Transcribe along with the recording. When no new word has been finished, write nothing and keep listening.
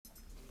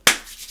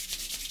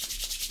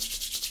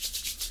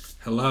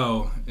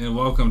Hello, and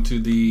welcome to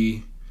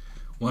the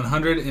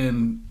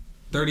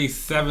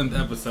 137th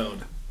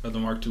episode of the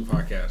Mark II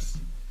podcast.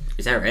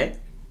 Is that right?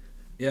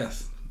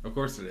 Yes, of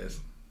course it is.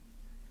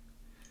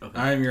 Okay.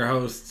 I am your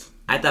host.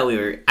 I thought we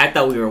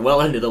were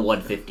well into the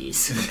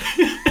 150s.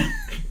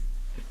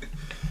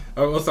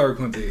 Oh, we'll start with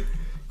Quincy.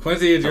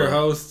 Quincy is your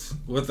host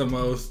with the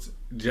most,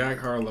 Jack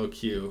Harlow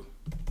Q.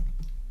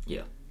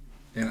 Yeah.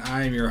 And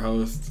I am your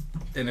host.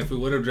 And if we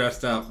would have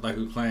dressed up like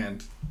we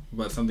planned,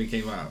 but something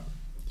came up.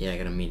 Yeah, I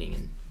got a meeting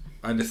in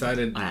I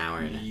decided an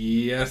hour.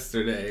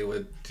 Yesterday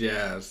with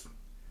Jazz.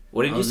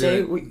 What did you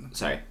say?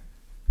 Sorry.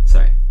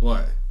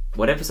 What?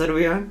 What episode are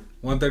we on?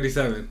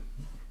 137.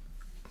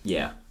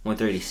 Yeah,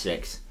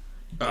 136.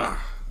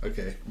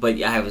 Okay. But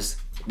yeah, I was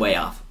way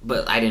off.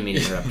 But I didn't mean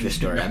to interrupt your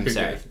story. I'm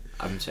sorry.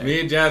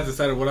 Me and Jazz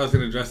decided what I was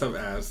going to dress up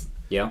as.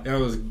 Yeah. And I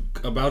was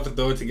about to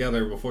throw it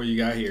together before you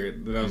got here.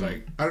 Then I was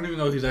like, I don't even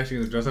know if he's actually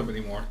going to dress up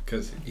anymore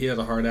because he has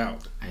a hard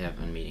out. I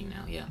have a meeting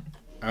now, yeah.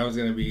 I was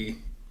going to be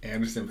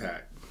Anderson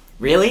 .Paak.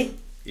 Really?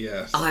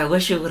 Yes. Oh, I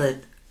wish it would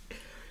have.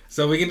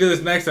 So we can do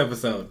this next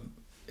episode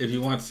if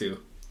you want to.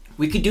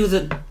 We could do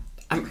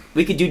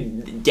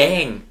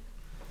Dang.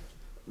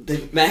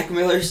 The Mac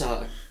Miller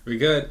song. We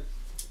could.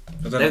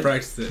 I was going to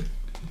practice it.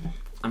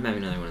 I'm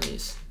having another one of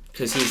these.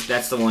 Because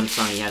that's the one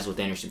song he has with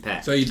Anderson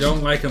 .Paak. So you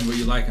don't like him, but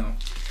you like him.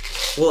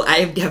 Well,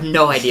 I have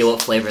no idea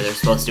what flavor they're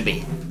supposed to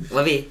be.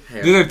 Let me...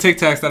 Here. These are Tic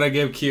Tacs that I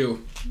gave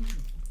Q.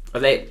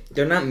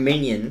 They're not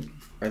Minion.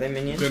 Are they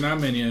Minion? They're not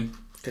Minion.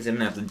 Because they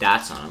don't have the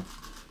dots on them.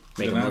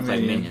 Make them look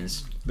like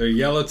Minions. They're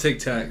yellow Tic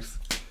Tacs.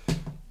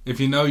 If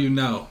you know, you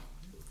know.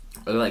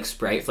 Are they like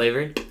Sprite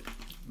flavored?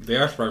 They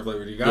are Sprite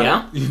flavored. You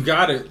got it. You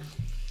got it.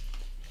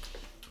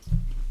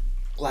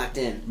 Locked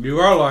in. You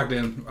are locked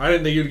in. I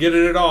didn't think you'd get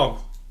it at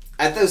all.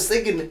 I was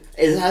thinking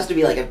it has to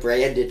be like a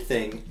branded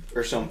thing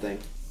or something.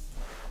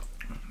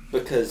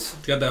 Because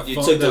it's got that you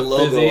took the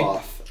logo fizzy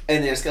off.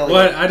 And then it's got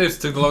like... What? I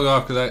just took the logo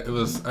off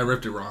because I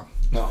ripped it wrong.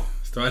 Oh.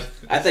 So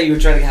I thought you were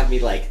trying to have me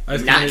like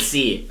not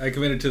see it. I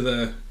committed to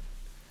the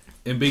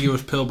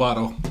ambiguous pill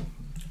bottle.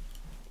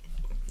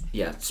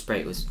 Yeah,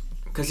 Sprite was...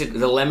 Because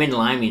the lemon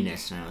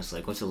liminess, and I was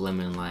like, what's a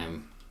lemon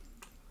lime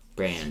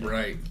brand?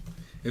 Right.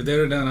 If they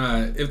would have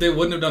done, if they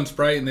wouldn't have done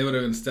Sprite and they would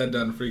have instead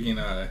done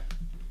freaking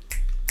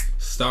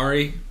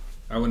Starry,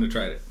 I wouldn't have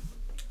tried it.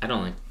 I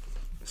don't like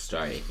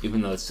Starry,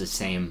 even though it's the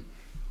same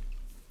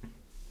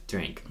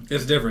drink.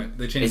 It's different.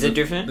 They changed. Is it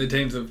different? They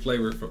changed the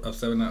flavor of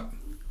 7-Up.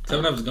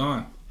 7-Up is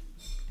gone.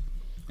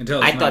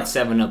 Until I thought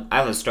 7-Up.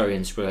 I thought Starry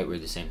and Sprite were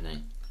the same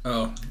thing.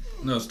 Oh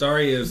no,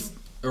 Starry is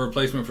a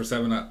replacement for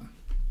 7-Up.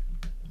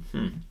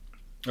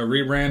 A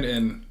rebrand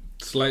and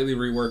slightly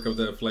rework of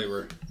the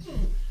flavor.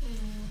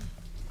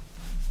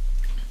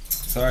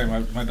 Sorry,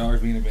 my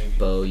dog's being a baby.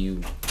 Bo, you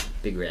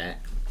big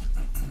rat.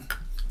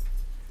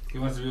 He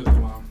wants to be with your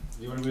mom.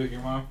 You want to be with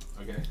your mom?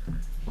 Okay.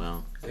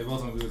 Well. They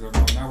both want to be with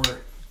their mom. Now we're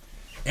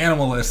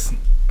animalists.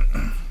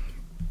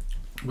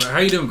 But how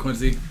you doing,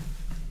 Quincy?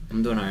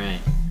 I'm doing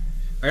alright.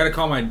 I gotta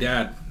call my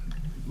dad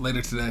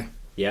later today.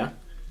 Yeah?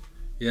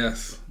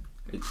 Yes.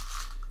 It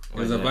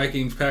was a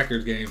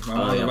Vikings-Packers game. My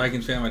mom's a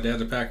Vikings fan. My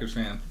dad's a Packers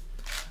fan.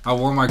 I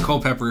wore my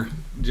Culpepper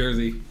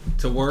jersey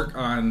to work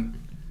on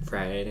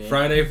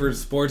Friday for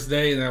sports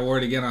day, and I wore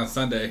it again on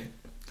Sunday.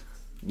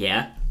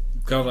 Yeah?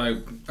 Cause I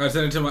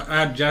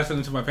had Jess send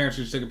it to my parents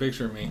who took a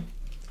picture of me.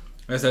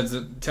 I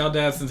said, tell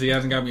Dad since he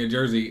hasn't got me a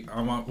jersey,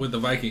 I'm with the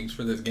Vikings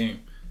for this game.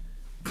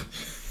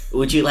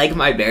 Would you like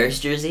my Bears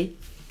jersey?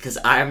 Because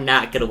I'm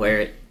not going to wear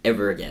it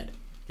ever again.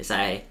 Because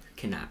I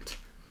cannot.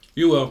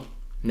 You will.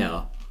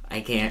 No, I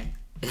can't.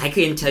 I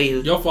couldn't tell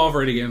you. You'll fall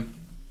for it again.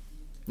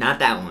 Not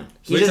that one.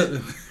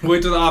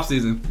 Wait till the off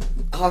season.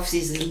 Off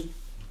season.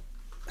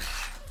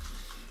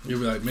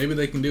 You'll be like, maybe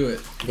they can do it.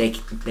 They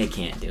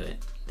can't do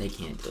it. They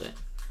can't do it.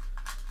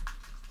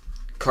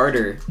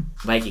 Carter,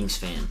 Vikings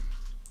fan,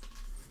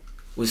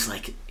 was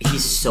like,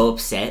 he's so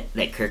upset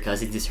that Kirk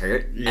Cousins is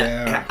hurt.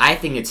 Yeah. I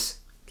think it's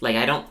like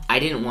I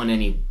didn't want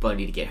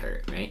anybody to get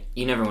hurt, right?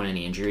 You never want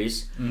any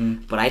injuries,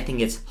 but I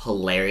think it's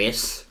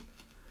hilarious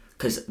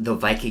because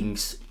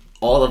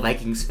all the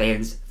Vikings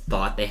fans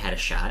thought they had a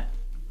shot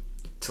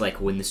to like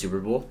win the Super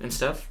Bowl and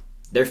stuff.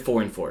 They're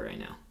 4-4 right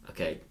now.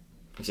 Okay,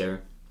 etc.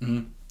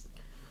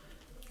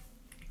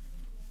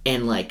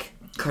 And like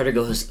Carter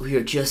goes, we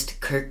are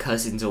just Kirk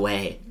Cousins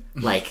away,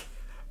 like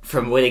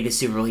from winning the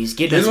Super Bowl. He's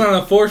getting. They went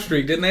on a 4th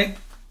streak, didn't they?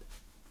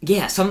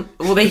 Yeah,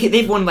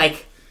 they've won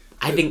like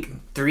I think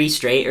 3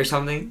 straight or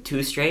something,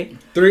 2 straight.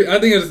 3. I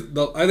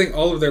think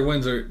all of their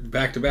wins are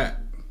back to back.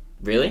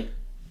 Really?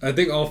 I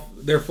think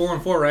they're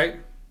 4-4, right?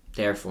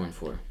 They are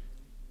 4-4.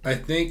 I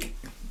think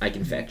I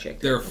can fact check.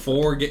 Their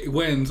 4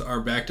 wins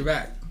are back to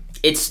back.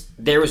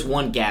 There was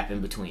one gap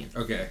in between.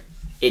 Okay.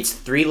 It's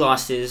 3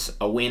 losses,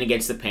 a win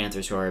against the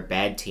Panthers, who are a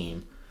bad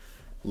team,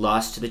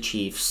 lost to the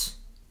Chiefs,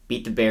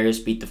 beat the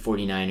Bears, beat the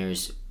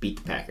 49ers, beat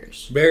the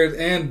Packers. Bears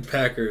and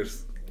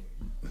Packers.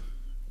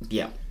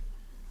 Yeah.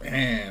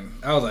 Man,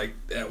 I was like,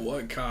 at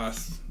what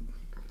cost?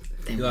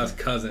 You lost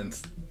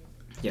Cousins.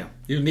 Yeah.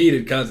 You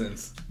needed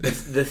Cousins.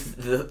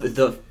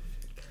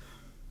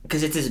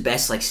 because it's his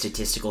best like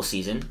statistical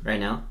season right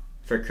now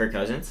for Kirk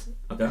Cousins.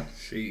 Okay.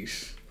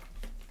 Sheesh.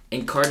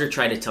 And Carter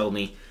tried to tell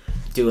me,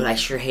 dude, I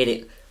sure hate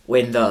it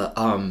when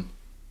the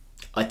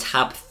a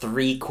top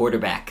 3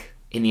 quarterback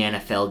in the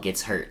NFL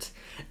gets hurt.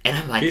 And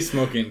I'm like, he's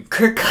smoking.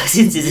 Kirk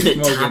Cousins isn't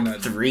a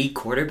top 3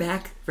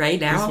 quarterback right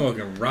now. He's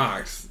smoking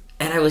rocks.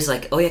 And I was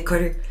like, oh yeah,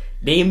 Carter,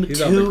 name he's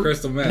 2. Off the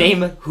crystal meth.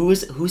 Name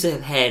who's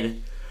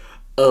ahead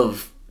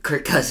of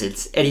Kirk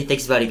Cousins. And he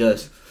thinks about it. He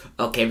goes,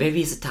 okay, maybe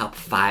he's a top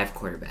 5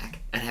 quarterback.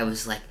 And I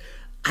was like,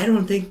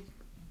 I'm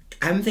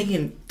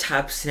thinking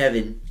top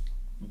 7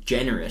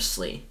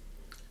 generously.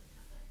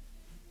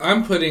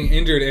 I'm putting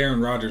injured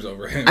Aaron Rodgers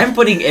over him. I'm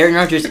putting Aaron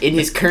Rodgers in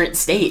his current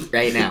state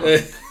right now.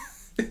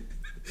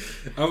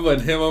 I'm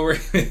putting him over.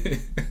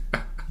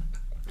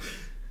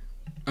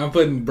 I'm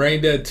putting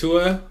brain dead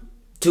Tua.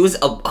 Tua's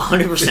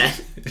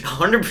 100%.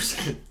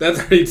 100%. That's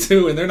already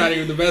 2, and they're not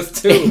even the best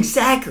 2.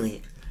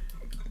 Exactly.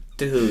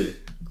 Dude.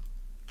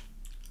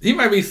 He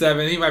might be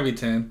 7. He might be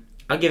 10.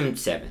 I'll give him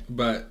 7.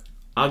 But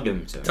I'll give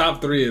him 7.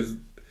 Top 3 is...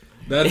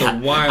 That's a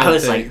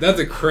wild take. Like, that's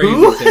a crazy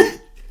who? take.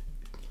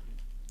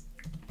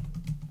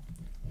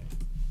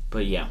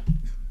 But yeah.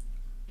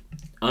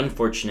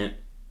 Unfortunate.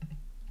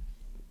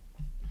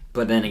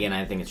 But then again,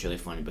 I think it's really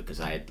funny because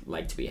I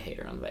like to be a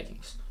hater on the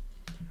Vikings.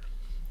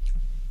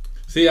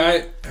 See,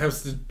 I have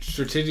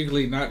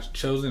strategically not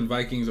chosen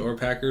Vikings or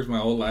Packers my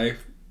whole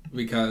life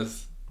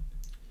because...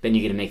 Then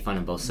you get to make fun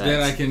of both sides.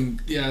 Then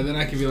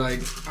I can be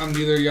like, I'm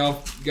neither of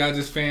y'all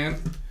guys' fan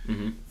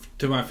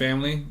to my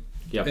family.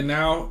 Yep. And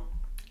now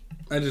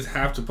I just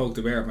have to poke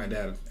the bear at my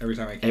dad every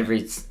time I can.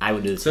 I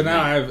would do the same. So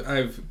now thing.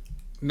 I've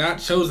not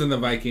chosen the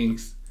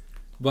Vikings,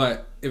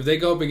 but if they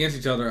go up against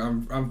each other,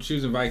 I'm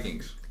choosing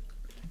Vikings.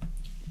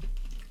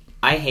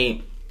 I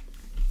hate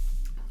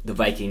the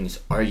Vikings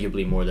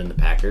arguably more than the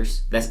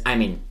Packers.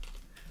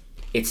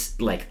 It's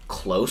like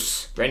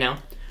close right now.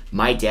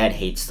 My dad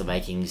hates the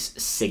Vikings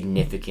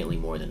significantly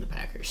more than the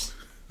Packers.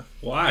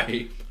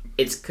 Why?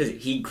 It's because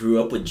he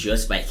grew up with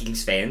just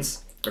Vikings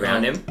fans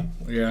around him.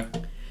 Yeah.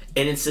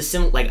 And it's the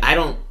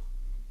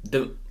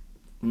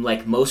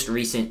most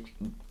recent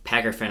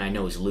Packer fan I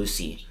know is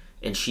Lucy,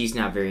 and she's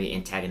not very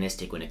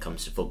antagonistic when it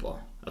comes to football.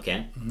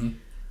 Okay. Mm-hmm.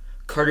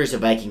 Carter's a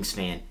Vikings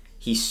fan.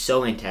 He's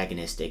so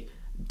antagonistic.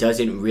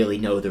 Doesn't really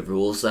know the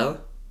rules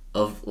though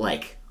of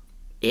of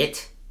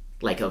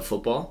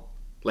football.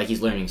 Like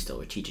he's learning still.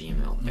 We're teaching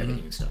him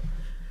everything and stuff.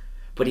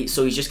 But he's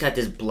just got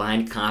this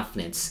blind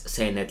confidence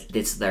saying that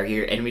they're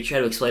here, and we try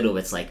to explain to him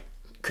it's like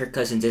Kirk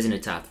Cousins isn't a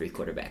top 3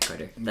 quarterback,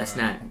 Carter. That's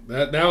not.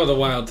 That was a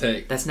wild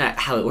take. That's not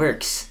how it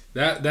works.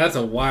 That's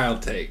a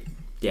wild take.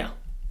 Yeah.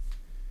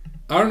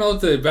 I don't know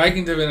if the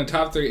Vikings have been a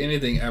top 3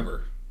 anything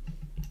ever.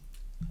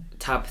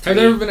 Top 3. Have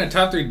there ever been a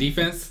top 3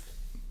 defense?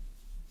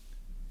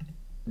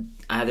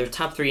 They're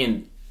top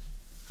 3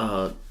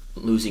 in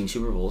losing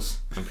Super Bowls,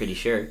 I'm pretty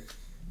sure.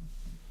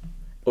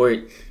 Or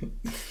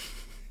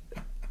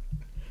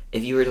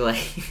if you were to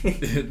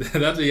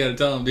that's what you gotta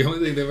tell them. The only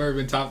thing they've ever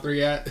been top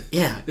 3 at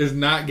is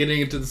not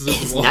getting into the Super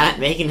Bowl. It's not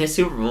making a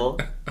Super Bowl.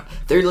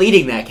 They're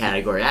leading that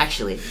category,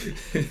 actually.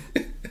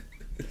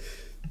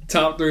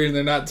 Top 3 and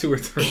they're not 2 or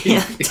 3.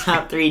 Yeah,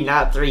 top 3,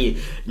 not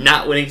 3.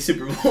 Not winning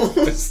Super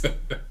Bowls. God,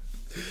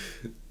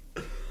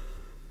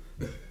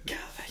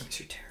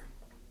 Vikings are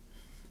terrible.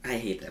 I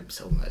hate them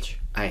so much.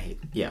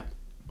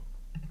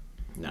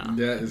 No.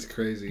 That is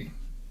crazy.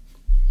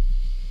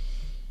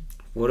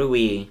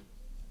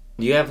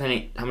 Do you have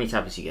how many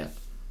topics you got?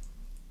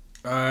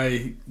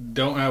 I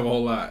don't have a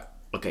whole lot.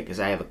 Okay, because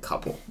I have a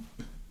couple.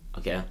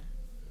 Okay?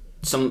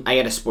 I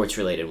got a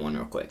sports-related one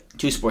real quick.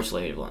 2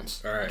 sports-related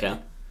ones. All right. Okay?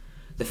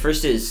 The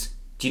first is,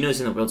 do you know who's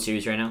in the World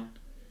Series right now?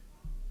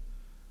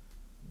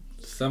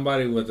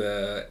 Somebody with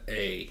a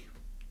A.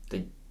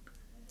 The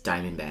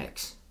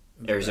Diamondbacks.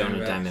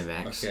 Arizona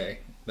Diamondbacks. Okay.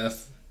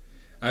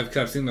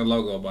 I've seen the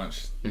logo a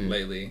bunch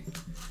lately.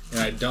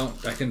 And I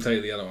couldn't tell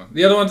you the other one.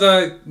 The other one's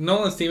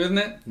Nolan's team, isn't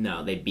it?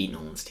 No, they beat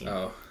Nolan's team.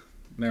 Oh.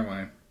 Never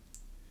mind.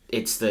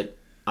 It's the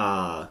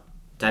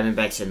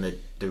Diamondbacks and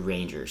the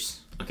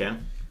Rangers. Okay?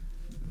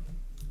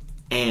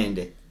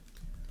 And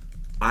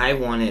I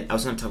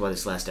was going to talk about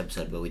this last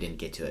episode, but we didn't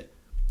get to it.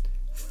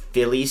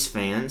 Phillies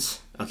fans,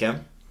 okay?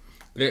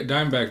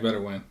 Diamondbacks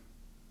better win.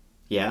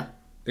 Yeah?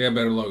 They have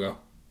better logo.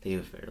 They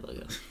have a better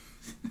logo.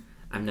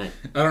 I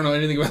don't know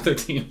anything about their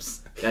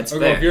teams. That's I'll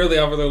fair. go purely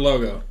off of their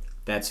logo.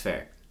 That's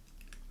fair.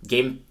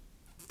 Game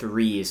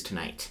 3 is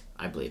tonight,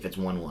 I believe. It's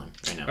 1-1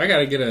 right now. I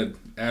gotta get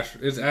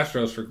it's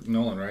Astros for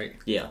Nolan, right?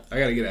 Yeah. I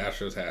gotta get an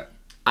Astros hat.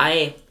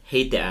 I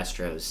hate the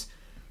Astros,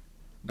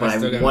 but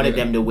I wanted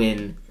them to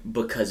win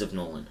because of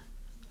Nolan.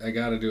 I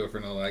gotta do it for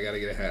Nolan. I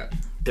gotta get a hat.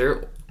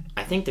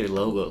 I think their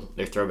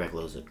throwback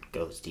logo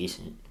goes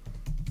decent.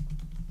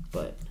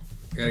 But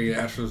gotta get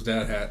Astros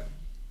dad hat.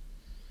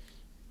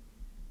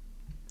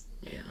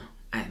 Yeah.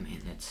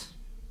 It's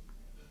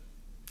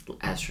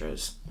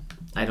Astros.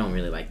 I don't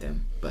really like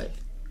them, but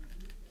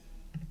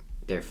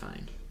they're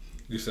fine.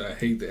 You said I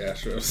hate the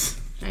Astros.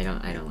 I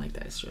don't like the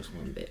Astros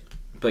one bit.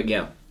 But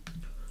yeah.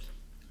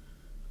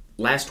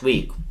 Last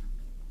week,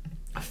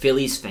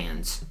 Phillies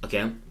fans,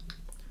 okay?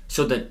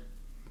 So they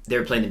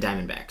were playing the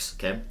Diamondbacks,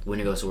 okay?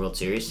 Winner goes to World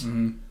Series.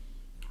 Mm-hmm.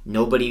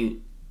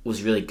 Nobody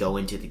was really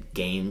going to the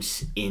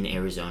games in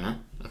Arizona,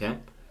 okay?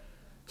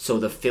 So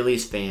the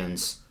Phillies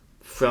fans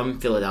from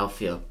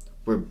Philadelphia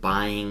were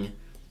buying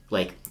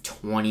like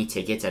 20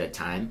 tickets at a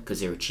time because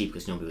they were cheap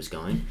because nobody was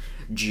going,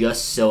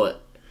 just so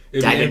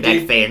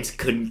Diamondback fans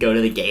couldn't go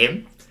to the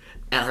game.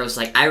 And I was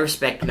like, I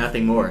respect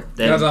nothing more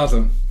than that's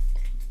awesome.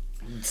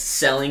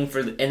 Selling for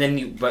and then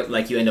you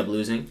end up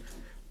losing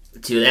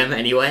to them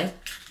anyway.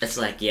 It's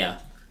like, yeah,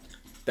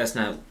 that's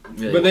not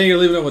really. But then you're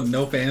leaving it with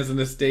no fans in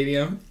the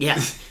stadium.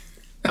 Yeah,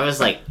 I was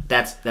like,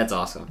 that's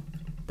awesome.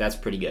 That's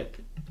pretty good.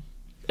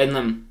 And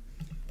then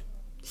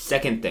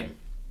second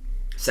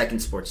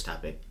sports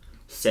topic,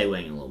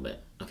 segueing a little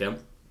bit, okay?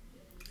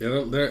 Yeah,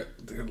 the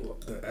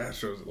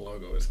Astros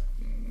logo is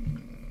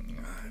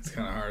it's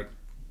kind of hard.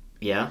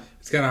 Yeah,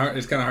 it's kind of hard.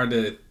 It's kind of hard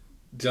to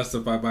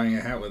justify buying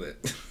a hat with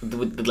it.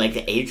 with like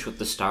the H with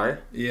the star.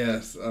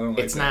 Yes, I don't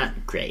like. It's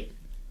not great.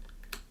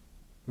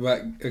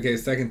 But okay,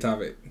 second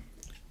topic.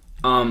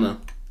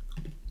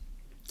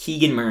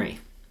 Keegan Murray.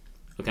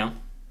 Okay.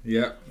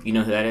 Yep. You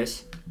know who that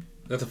is?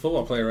 That's a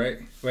football player, right?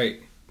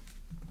 Wait.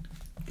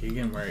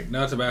 Keegan Murray.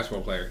 No, it's a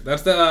basketball player.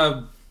 That's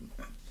the.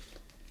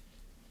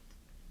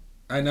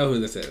 I know who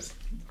this is.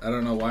 I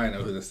don't know why I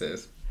know who this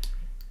is,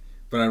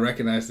 but I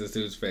recognize this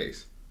dude's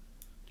face.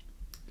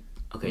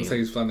 Okay. Looks like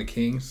he's playing the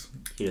Kings.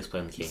 He does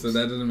play on the Kings. So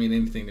that doesn't mean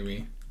anything to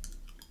me.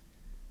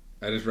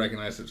 I just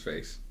recognize his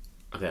face.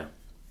 Okay.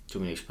 Do you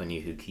want me to explain to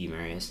you who Keegan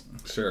Murray is?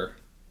 Sure.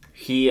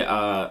 He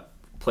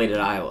played at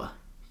Iowa.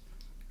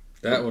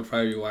 That would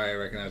probably be why I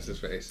recognize his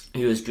face.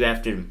 He was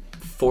drafted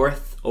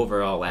 4th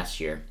overall last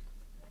year.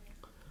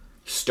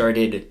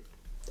 Started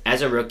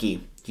as a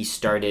rookie. He's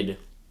 23?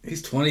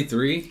 He's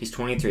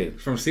 23.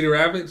 From Cedar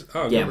Rapids?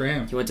 Oh, good for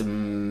him. He went to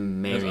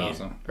Marion. That's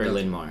awesome. Or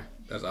Linn-Mar.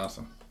 That's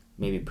awesome.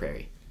 Maybe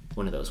Prairie.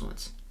 One of those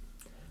ones.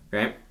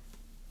 Right?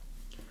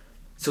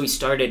 So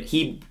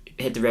he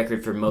hit the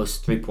record for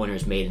most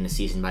three-pointers made in a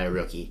season by a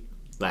rookie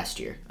last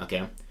year.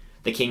 Okay?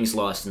 The Kings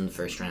lost in the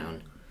first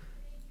round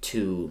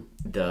to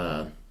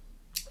the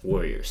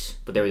Warriors.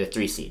 But they were the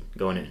 3 seed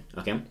going in.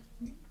 Okay?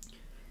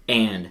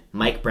 And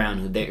Mike Brown,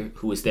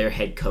 who was their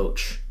head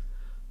coach,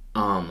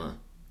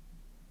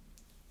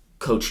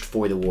 coached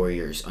for the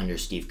Warriors under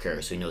Steve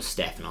Kerr, so he knows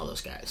Steph and all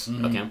those guys.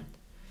 Mm-hmm. Okay?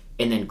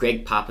 And then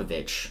Greg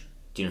Popovich,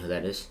 do you know who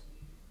that is?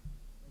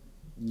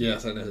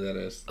 Yes, I know who that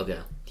is. Okay.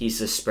 He's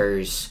the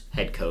Spurs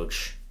head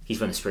coach. He's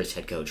been the Spurs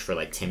head coach for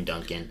like Tim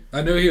Duncan.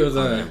 I knew he was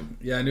I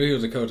knew he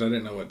was a coach. I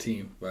didn't know what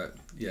team, but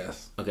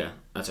yes. Okay,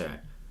 that's all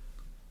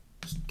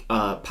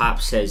right.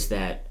 Pop says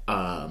that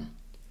a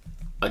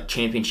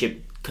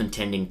championship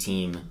contending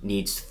team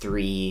needs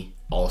 3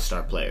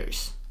 all-star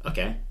players.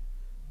 Okay?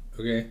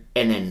 Okay.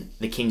 And then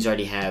the Kings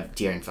already have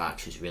De'Aaron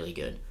Fox, who's really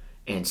good,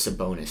 and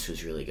Sabonis,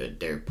 who's really good.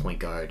 They're point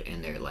guard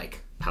and they're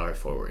like power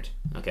forward.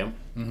 Okay?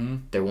 Mm-hmm.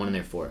 They're 1 and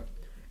they're 4.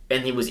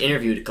 And he was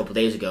interviewed a couple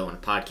days ago on a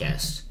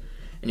podcast,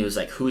 and he was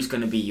like, who's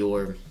going to be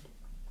your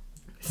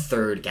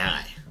 3rd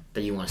guy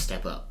that you want to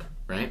step up,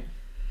 right?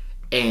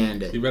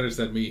 And you better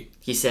said me.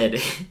 He said,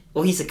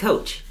 well, he's a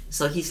coach,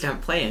 so he's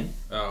not playing.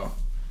 Oh.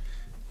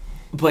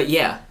 But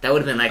yeah, that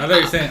would have been like... I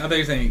thought you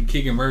were saying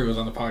Keegan Murray was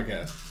on the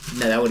podcast.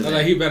 No, that would have been...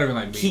 Like, he better been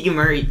like me. Keegan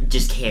Murray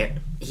just can't...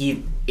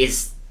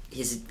 He's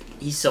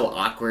so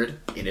awkward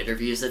in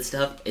interviews and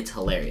stuff. It's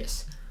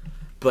hilarious.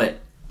 But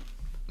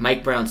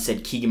Mike Brown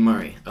said Keegan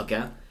Murray,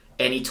 okay?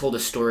 And he told a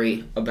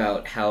story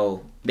about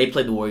how they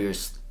played the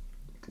Warriors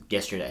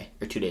yesterday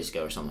or 2 days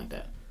ago or something like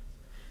that.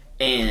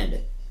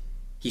 And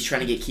he's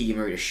trying to get Keegan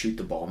Murray to shoot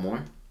the ball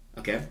more,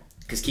 okay?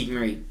 Because Keegan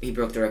Murray, he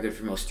broke the record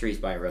for most threes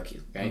by a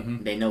rookie, right?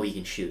 Mm-hmm. They know he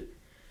can shoot.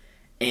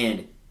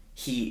 And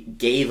he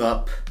gave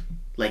up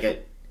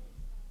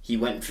he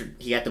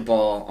got the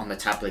ball on the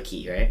top of the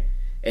key, right?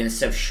 And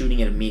instead of shooting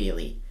it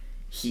immediately,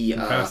 he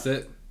passed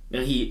it.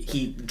 No,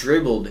 he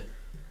dribbled,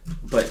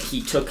 but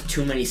he took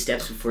too many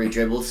steps before he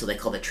dribbled, so they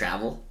called it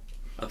travel.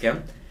 Okay?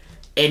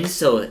 And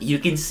so you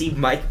can see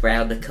Mike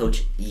Brown, the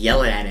coach,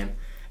 yelling at him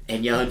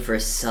and yelling for a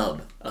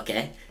sub,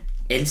 okay?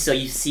 And so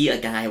you see a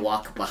guy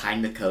walk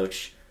behind the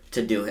coach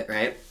to do it,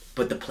 right?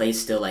 But the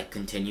play's still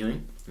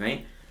continuing,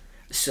 right?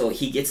 So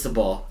he gets the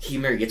ball.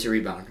 Murray gets a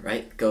rebound,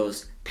 right?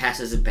 Goes,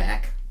 passes it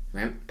back,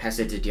 right?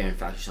 Passes it to De'Aaron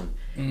Fox or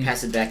something.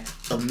 Passes it back,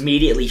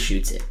 immediately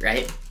shoots it,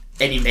 right?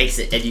 And he makes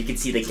it, and you can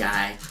see the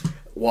guy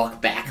walk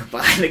back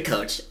behind the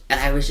coach. And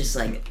I was just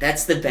like,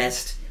 that's the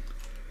best.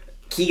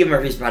 Keegan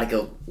Murray's about to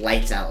go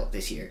lights out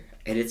this year.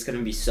 And it's going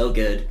to be so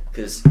good.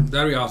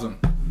 That'd be awesome.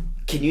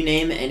 Can you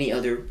name any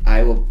other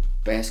Iowa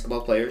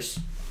basketball players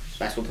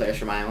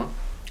from Iowa?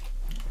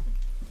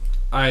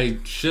 I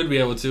should be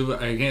able to,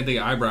 but I can't think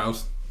of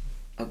eyebrows.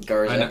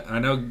 Garza. I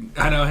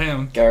know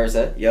him.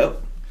 Garza,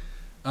 yep.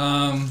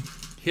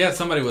 He had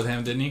somebody with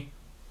him, didn't he?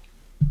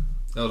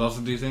 That was also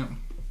decent.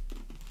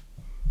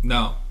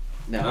 No.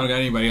 I don't got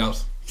anybody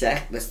else.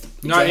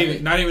 Not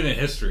even in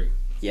history.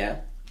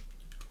 Yeah.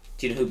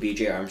 Do you know who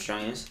B.J.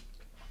 Armstrong is?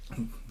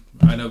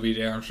 I know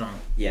B.J. Armstrong.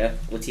 Yeah.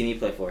 What team do you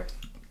play for?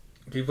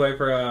 He played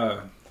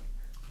for.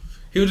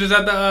 He was just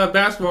at the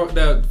basketball,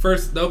 the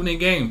opening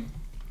game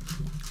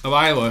of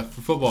Iowa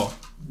for football.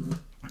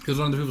 He was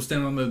one of the people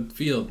standing on the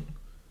field.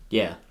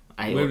 Yeah,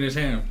 waving his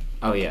hand.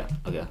 Oh yeah,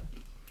 okay.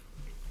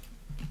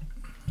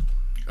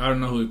 I don't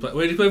know who he played.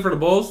 Wait, did he play for the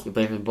Bulls? He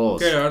played for the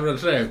Bulls. Okay, I was going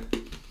to say.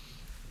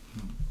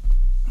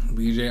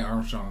 B.J.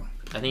 Armstrong.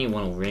 I think he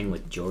won a ring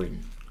with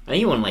Jordan. I think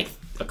he won like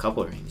a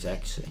couple of rings,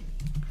 actually.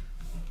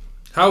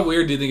 How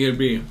weird do you think it would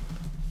be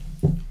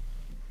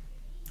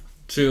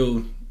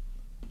to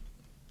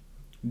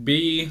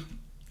be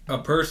a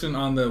person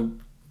on the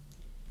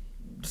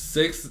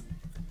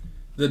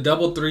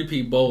double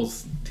three-peat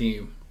Bulls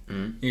team,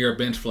 and you're a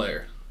bench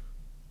player?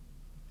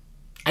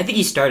 I think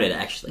he started,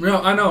 actually.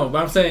 No, I know,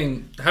 but I'm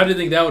saying, how do you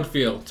think that would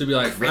feel? To be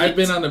like, Great. I've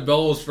been on the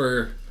Bulls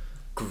for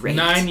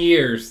 9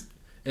 years,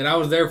 and I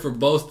was there for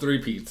both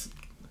three-peats.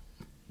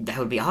 That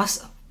would be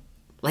awesome.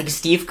 Like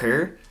Steve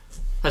Kerr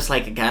has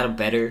like got a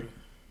better,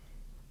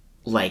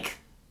 like,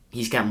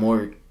 he's got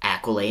more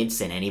accolades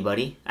than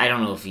anybody. I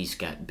don't know if he's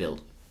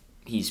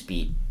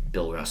beat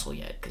Bill Russell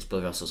yet, because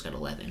Bill Russell's got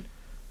 11.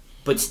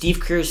 But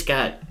Steve Kerr's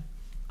got,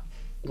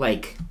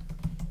 like,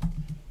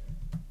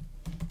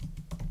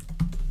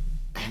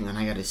 hang on,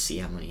 I gotta see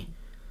how many.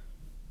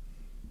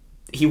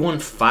 He won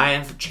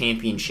 5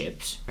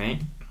 championships,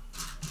 right?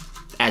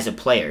 As a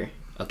player,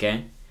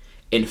 okay?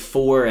 And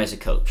 4 as a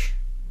coach.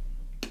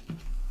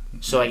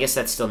 So I guess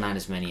that's still not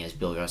as many as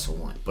Bill Russell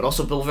won. But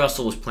also Bill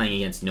Russell was playing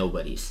against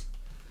nobodies.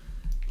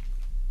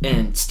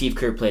 And Steve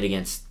Kerr played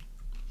against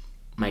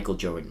Michael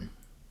Jordan.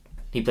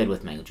 He played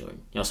with Michael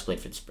Jordan. He also played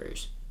for the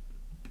Spurs.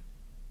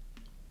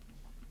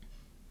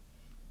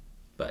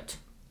 But.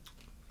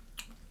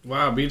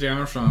 Wow, B.J.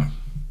 Armstrong.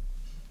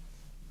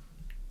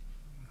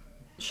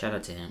 Shout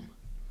out to him.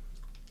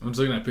 I'm just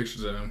looking at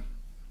pictures of him.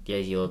 Yeah,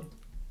 he'll.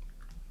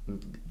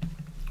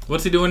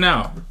 What's he doing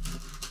now?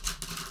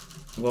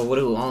 Well, what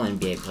do all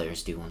NBA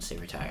players do once they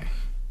retire?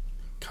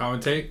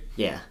 Commentate?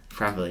 Yeah,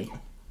 probably.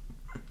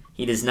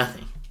 He does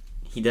nothing.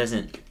 He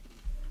doesn't.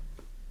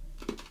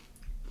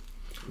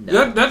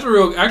 No. That's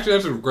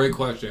a great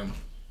question.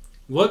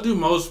 What do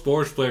most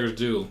sports players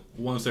do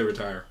once they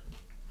retire?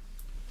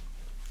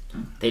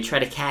 They try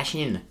to cash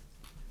in.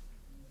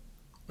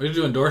 They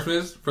do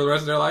endorsements for the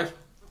rest of their life?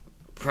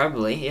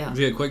 Probably, yeah. Do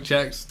they get quick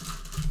checks?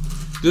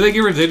 Do they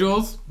get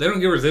residuals? They don't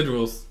get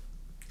residuals.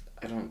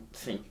 I don't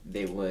think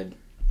they would,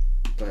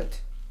 but...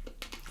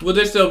 Would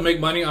they still make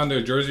money on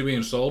their jersey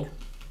being sold?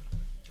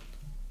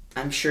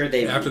 I'm sure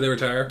they... After they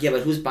retire? Yeah,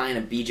 but who's buying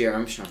a B.J.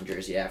 Armstrong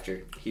jersey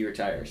after he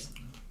retires?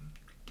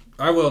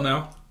 I will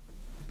now.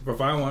 If I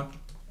find one.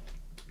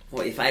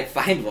 Well, if I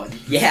find one,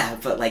 yeah,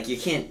 but like you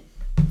can't...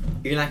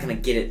 You're not going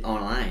to get it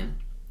online.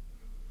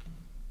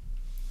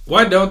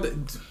 Why don't they...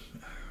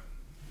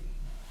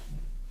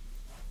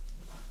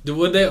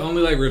 Would they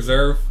only like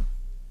reserve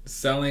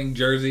selling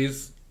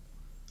jerseys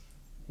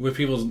with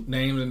people's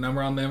names and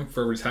number on them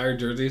for retired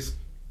jerseys?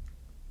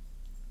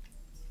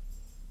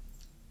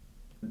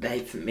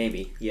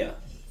 Maybe, yeah.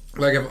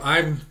 Like if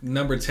I'm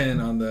number 10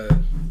 on the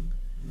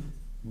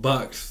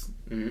Bucks,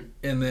 and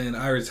then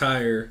I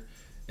retire,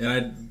 and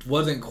I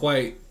wasn't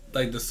quite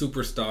like the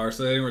superstar,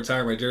 so they didn't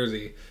retire my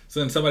jersey.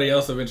 So then somebody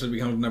else eventually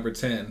becomes number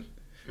 10.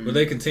 Would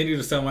they continue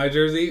to sell my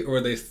jersey, or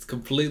would they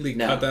completely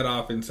cut that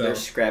off and sell? They're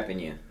scrapping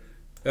you.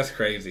 That's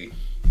crazy.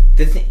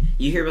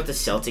 You hear about the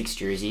Celtics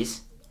jerseys?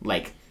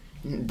 Like,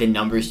 the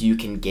numbers you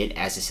can get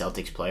as a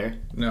Celtics player?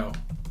 No.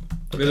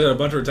 Okay. Is it a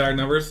bunch of retired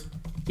numbers?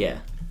 Yeah.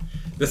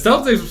 The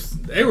Celtics,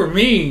 they were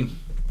mean.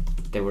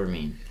 They were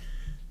mean.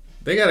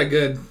 They got a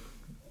good...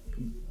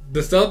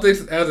 The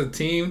Celtics as a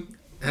team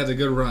has a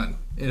good run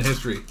in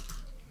history.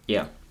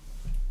 Yeah.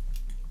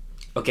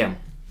 Okay.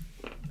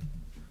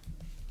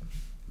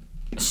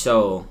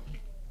 So...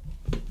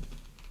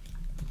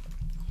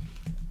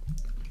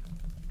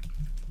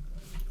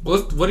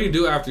 What do you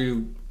do after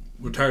you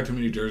retire too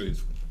many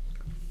jerseys?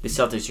 The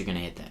Celtics are going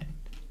to hit that.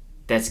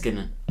 That's going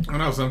to... I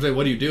know, so I'm saying,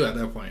 what do you do at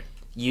that point?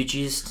 You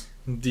just...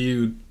 Do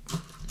you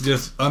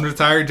just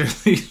unretire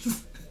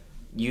jerseys?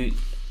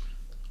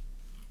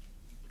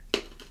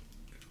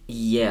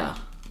 Yeah.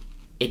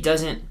 It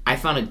doesn't... I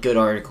found a good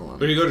article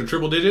on it. Or you go to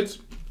triple digits?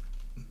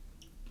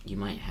 You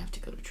might have to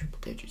go to triple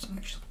digits,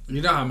 actually.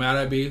 You know how mad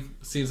I'd be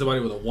seeing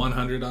somebody with a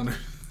 100 on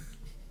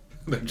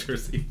their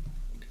jersey?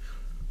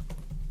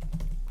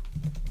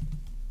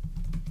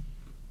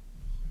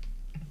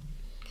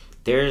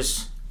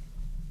 There's...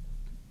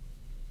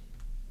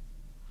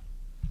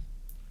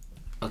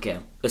 Okay.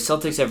 The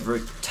Celtics have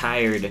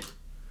retired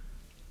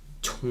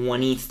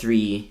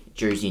 23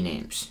 jersey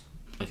names.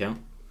 Okay?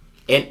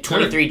 And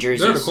 23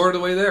 jerseys. They're a quarter of the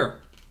way there.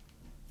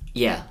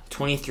 Yeah.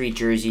 23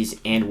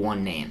 jerseys and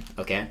 1 name.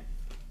 Okay?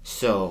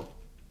 So...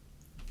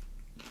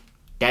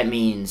 That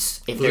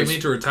means... What does it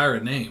mean to retire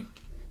a name?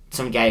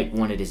 Some guy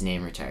wanted his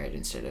name retired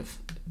instead of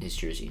his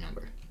jersey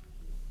number.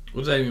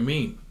 What does that even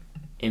mean?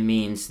 It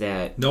means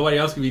that... Nobody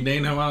else can be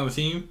named him on the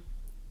team?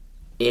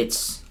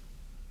 It's...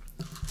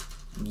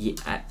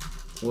 Yeah,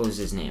 what was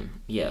his name?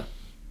 Yeah.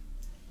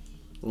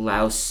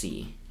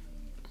 Lousy.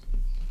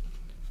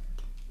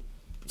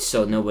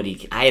 so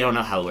nobody. I don't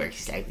know how it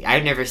works exactly.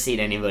 I've never seen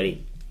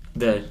anybody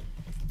the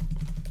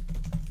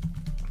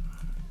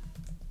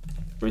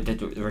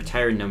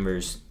retired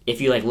numbers.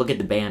 If you like look at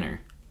the banner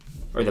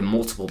or the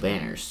multiple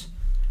banners,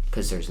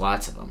 because there's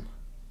lots of them.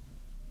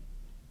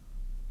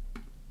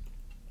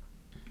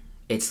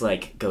 It's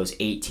like goes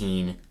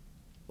 18,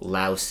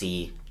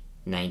 lousy,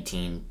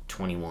 19,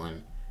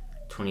 21,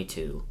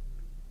 22.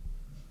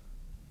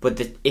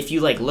 But if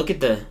you like look at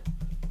the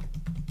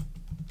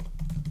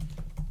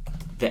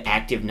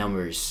active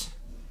numbers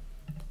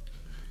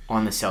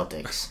on the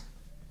Celtics.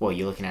 What,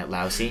 you looking at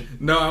lousy?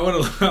 No,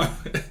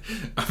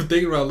 I'm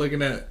thinking about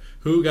looking at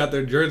who got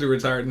their jersey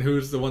retired and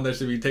who's the one that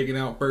should be taken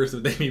out first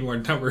if they need more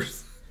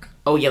numbers.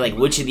 Oh yeah, like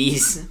which of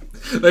these?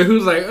 Like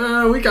who's like,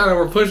 we kind of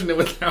were pushing it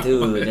with that one.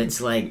 Dude, it's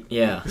like,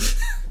 yeah.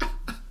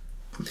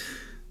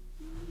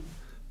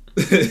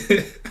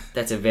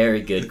 That's a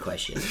very good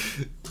question.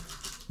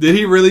 Did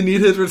he really need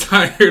his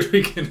retired?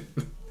 We can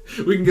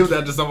give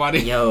that to somebody.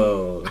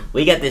 Yo,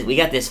 we got this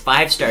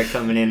 5-star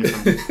coming in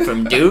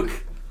from Duke.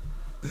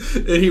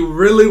 And he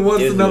really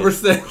wants the number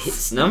 6.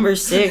 It's number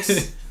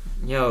 6.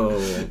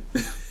 Yo.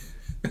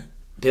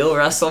 Bill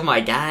Russell,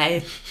 my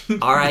guy.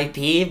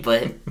 R.I.P.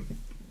 But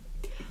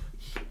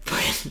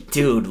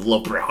dude,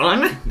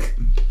 LeBron?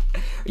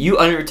 Are you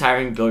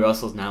unretiring Bill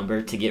Russell's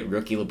number to get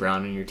rookie LeBron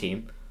on your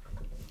team?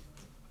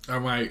 I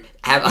might.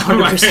 Have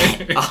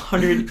 100%.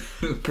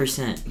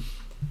 100%.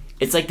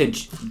 It's like the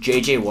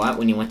J.J. Watt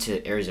when he went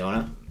to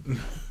Arizona.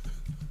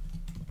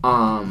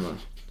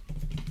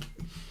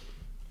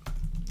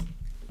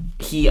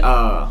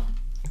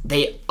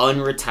 They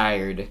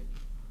unretired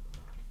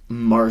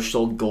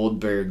Marshall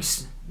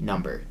Goldberg's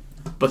number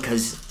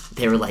because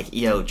they were like,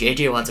 yo,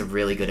 J.J. Watt's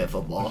really good at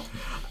football.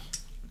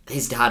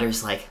 His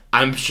daughter's like,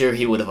 I'm sure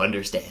he would have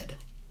understood.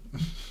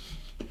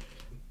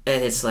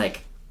 And it's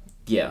like,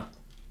 yeah.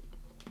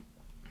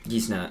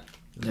 He's not.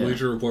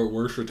 Bleacher Report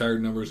worst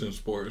retired numbers in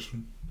sports.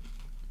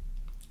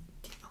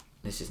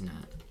 This is not.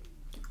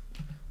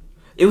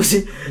 It was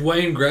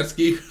Wayne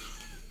Gretzky.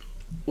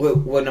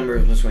 What number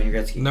was Wayne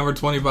Gretzky? Number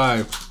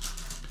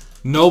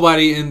 25.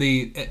 Nobody in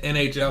the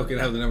NHL can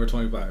have the number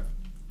 25.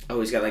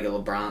 Oh, he's got like a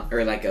LeBron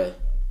or like a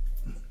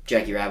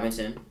Jackie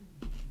Robinson.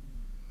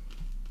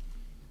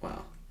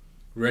 Wow.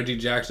 Reggie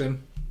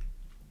Jackson,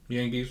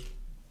 Yankees.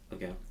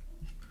 Okay.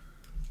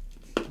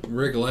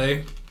 Rick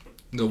Lay,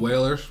 the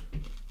Whalers.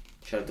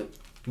 Shout out to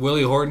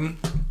Willie Horton,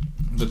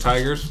 the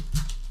Tigers.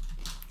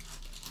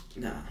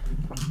 Nah.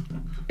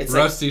 It's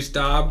Rusty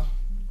Staub.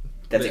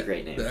 That's a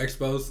great name. The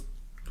Expos.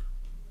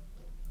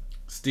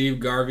 Steve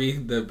Garvey,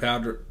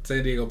 the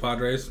San Diego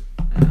Padres.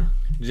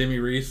 Jimmy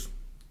Reese,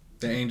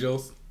 the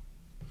Angels.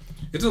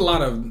 It's a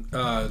lot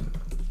of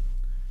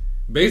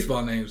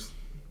baseball names.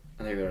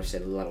 I thought you were going to say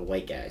a lot of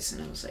white guys,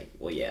 and I was like,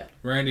 well, yeah.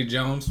 Randy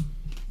Jones.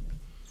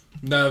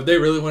 No, if they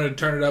really wanted to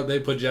turn it up,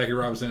 they'd put Jackie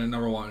Robinson at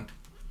number 1.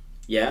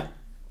 Yeah?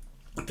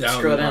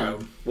 Scroll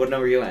down. What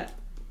number are you at?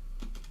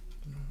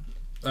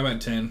 I'm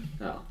at 10.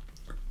 Oh.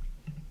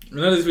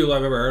 None of these people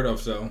I've ever heard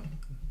of, so,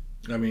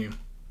 I mean,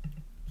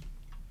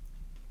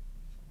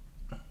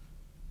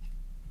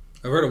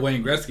 I've heard of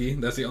Wayne Gretzky.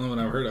 That's the only one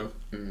I've heard of.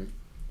 Mm-hmm.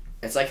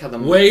 It's like how the...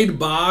 Wade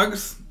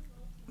Boggs?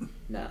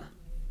 Nah.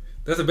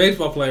 That's a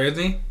baseball player,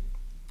 isn't he?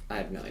 I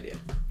have no idea.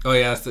 Oh,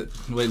 yeah, that's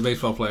the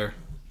baseball player.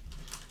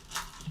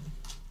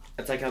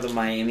 It's like how the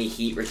Miami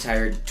Heat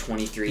retired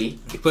 23.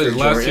 He played his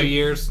last 2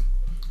 years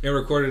and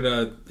recorded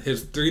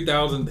his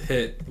 3,000th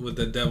hit with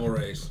the Devil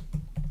Rays.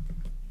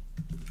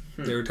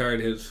 They retired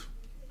his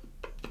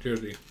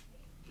jersey.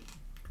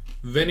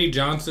 Vinnie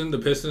Johnson, the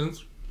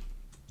Pistons.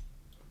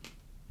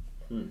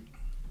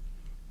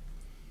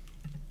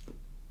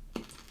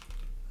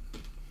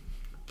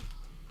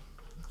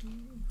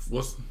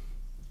 What's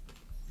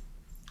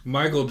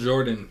Michael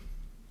Jordan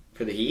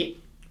for the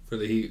Heat? For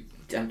the Heat.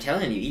 I'm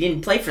telling you, he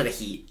didn't play for the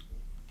Heat.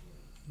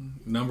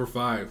 Number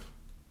 5.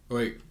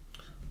 Wait.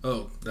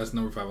 Oh, that's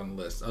number 5 on the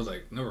list. I was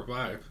like, number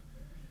 5.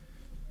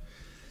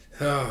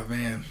 Oh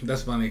man,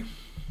 that's funny.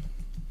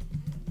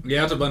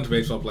 Yeah, it's a bunch of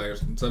baseball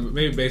players. So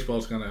maybe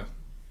baseball's gonna.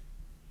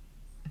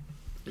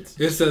 It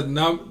says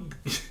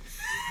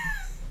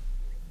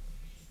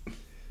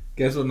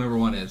Guess what number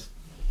 1 is?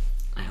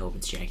 I hope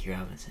it's Jackie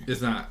Robinson.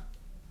 It's not.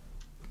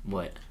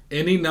 What?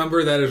 Any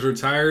number that is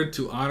retired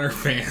to honor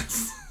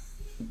fans.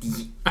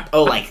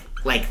 Oh,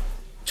 like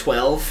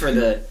 12 for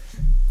the.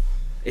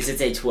 Is it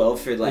say 12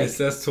 for like? It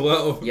says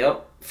 12.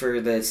 Yep, for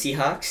the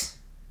Seahawks.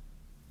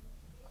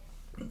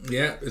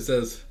 Yeah, it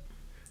says.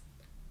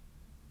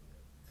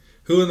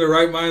 Who in their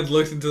right mind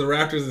looks into the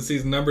Raptors and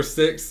sees number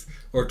 6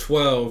 or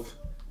 12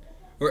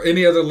 or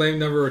any other lame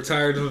number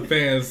retired to the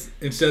fans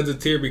and sheds a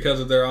tear because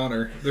of their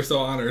honor? They're so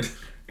honored.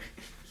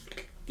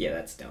 Yeah,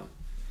 that's dumb.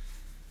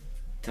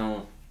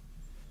 Don't.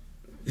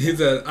 He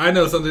said, I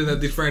know something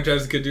that these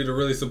franchises could do to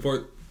really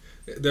support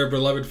their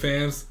beloved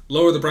fans.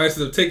 Lower the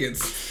prices of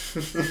tickets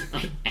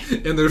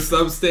and their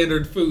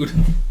substandard food.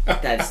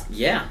 That's,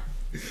 yeah.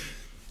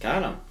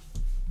 Got him.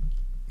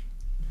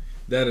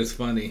 That is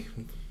funny.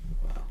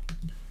 Wow.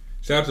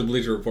 Shout out to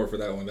Bleacher Report for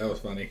that one. That was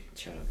funny.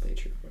 Shout out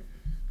Bleacher Report.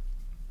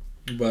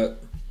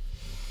 But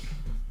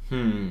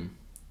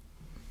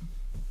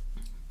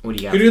what do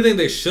you got? Who do you think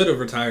they should have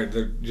retired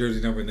their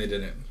jersey number and they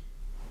didn't?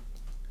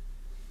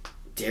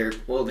 Derrick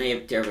Rose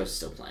is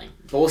still playing.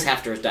 Bulls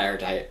have to retire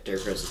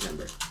Derrick Rose's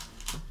number.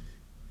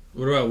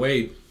 What about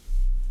Wade?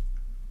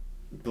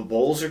 The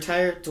Bulls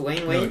retired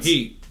Dwayne Wade? No,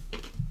 Heat.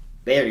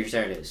 They already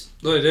retired his.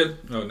 Oh, they did?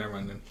 Oh, never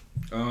mind then.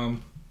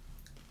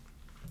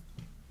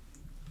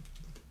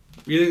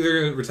 You think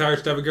they're going to retire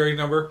Stephen Curry's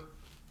number?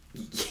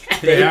 Yeah,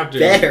 they have to.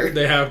 Better.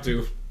 They have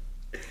to.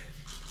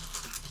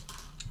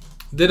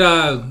 Did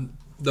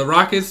the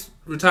Rockets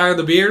retire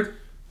the beard?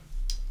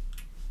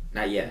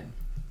 Not yet.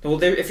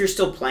 Well, if you're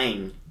still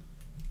playing,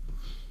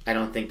 I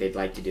don't think they'd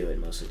like to do it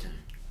most of the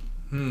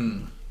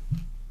time.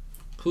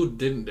 Who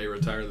didn't they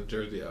retire the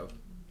jersey of?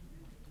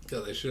 Yeah,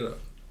 they should have.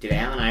 Did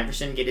Allen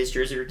Iverson get his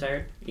jersey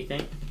retired, you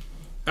think?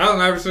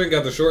 Allen Iverson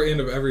got the short end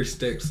of every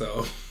stick,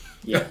 so...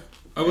 Yeah.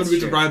 I wouldn't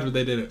be surprised if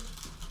they did it.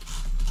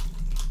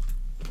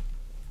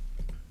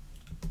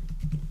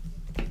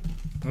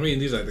 I mean,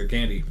 these are their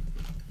candy.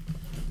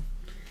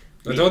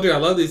 I told you I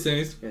love these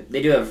things.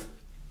 They do have...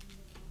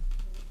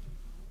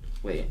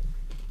 Wait.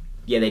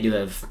 Yeah, they do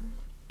have...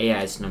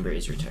 AI's number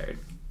is retired.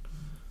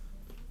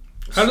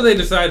 How do they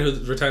decide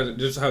who's retired?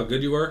 Just how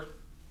good you were?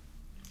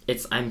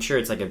 I'm sure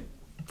it's like a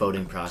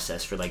voting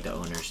process for like the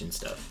owners and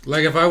stuff.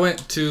 Like if I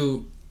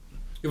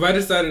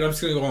decided I'm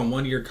just going to go on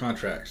 1-year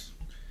contracts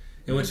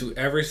and went to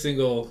every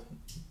single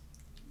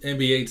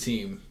NBA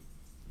team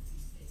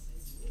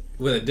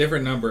with a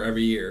different number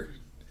every year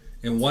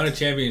and won a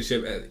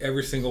championship at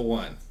every single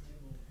one,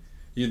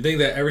 you'd think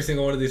that every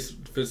single one of these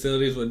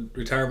facilities would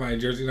retire my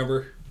jersey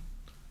number?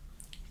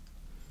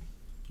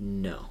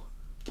 No.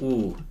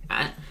 Ooh.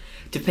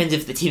 Depends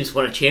if the team's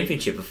won a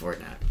championship before or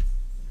not.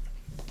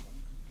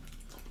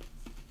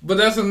 But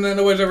that's something that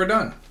nobody's ever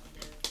done.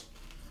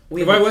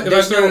 If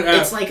I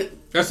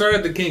started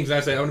at the Kings and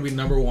I say I want to be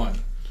number 1,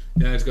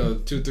 and I just go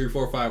 2, 3,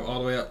 4, 5 all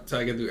the way up until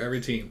I get through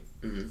every team,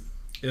 and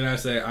then I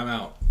say I'm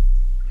out.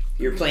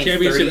 You're playing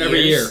championship 30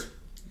 every years? year.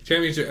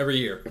 Championship every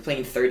year. You're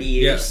playing 30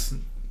 years. Yes.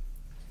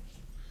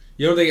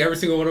 You don't think every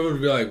single one of them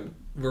would be like,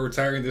 we're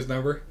retiring this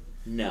number?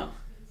 No.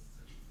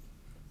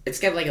 It's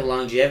got like a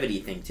longevity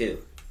thing too.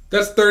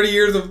 That's 30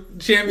 years of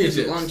championships.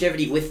 It's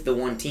longevity with the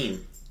one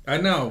team. I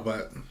know,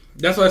 but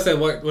that's why I said,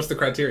 what's the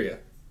criteria?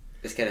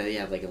 It's gotta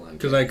have like a longevity.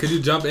 Because could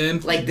you jump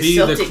in, like be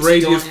the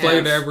craziest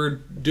player to ever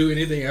do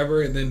anything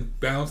ever, and then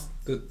bounce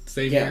the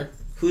same year?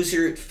 Who's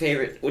your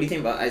favorite? What do you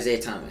think about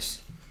Isaiah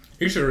Thomas?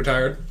 He should have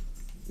retired.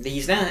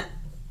 He's not.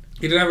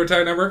 He didn't have a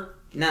retired number?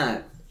 Nah.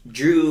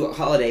 Drew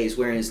Holiday is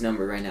wearing his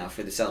number right now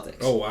for the Celtics.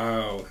 Oh,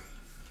 wow.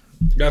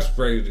 That's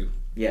crazy.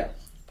 Yeah.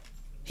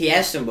 He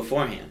asked him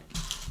beforehand.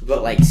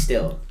 But, like,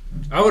 still.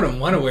 I wouldn't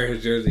want to wear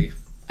his jersey.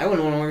 I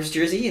wouldn't want to wear his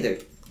jersey either.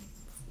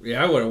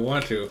 Yeah, I wouldn't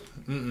want to.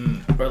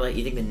 Or, like,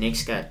 you think the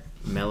Knicks got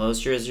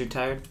Melo's jersey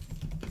retired?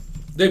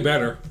 They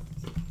better.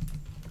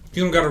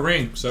 He don't got a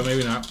ring, so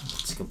maybe not.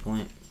 That's a good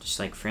point. Just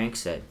like Frank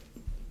said.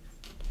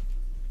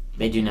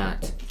 They do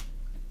not.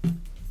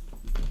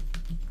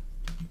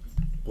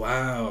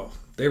 Wow.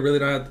 They really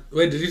don't have...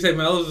 Wait, did you say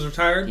Melo's is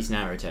retired? He's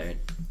not retired.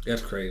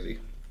 That's crazy.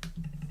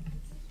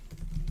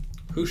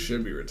 Who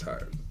should be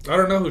retired? I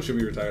don't know who should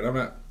be retired. I'm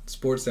not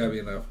sports savvy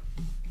enough.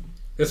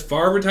 Is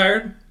Favre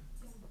retired?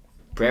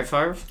 Brett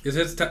Favre? Is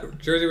his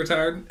jersey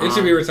retired? It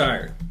should be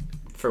retired.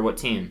 For what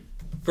team?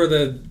 For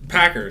the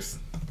Packers.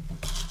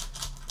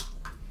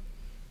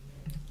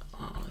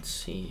 Let's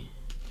see.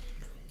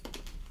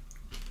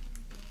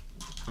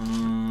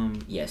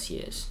 Yes, he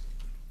is.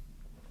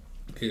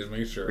 Okay, just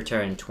make sure.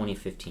 Retired in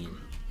 2015.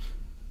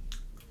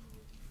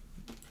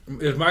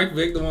 Is Mike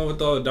Vick the one with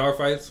all the dog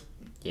fights?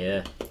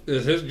 Yeah.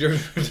 Is his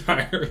jersey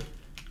retired?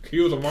 He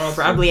was a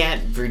monster. Probably at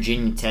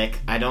Virginia Tech.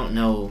 I don't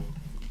know.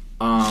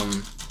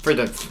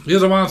 He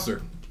was a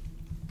monster.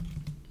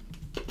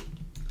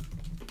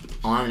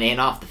 On and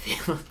off the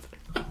field.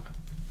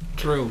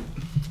 True.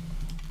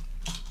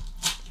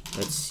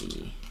 Let's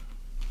see.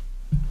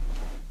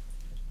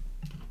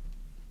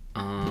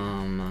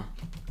 Hang on.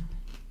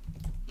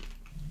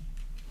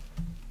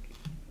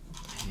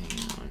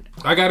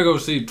 I gotta go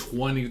see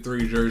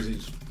 23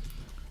 jerseys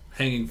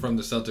hanging from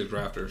the Celtics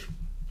rafters.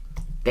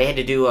 They had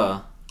to do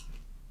a.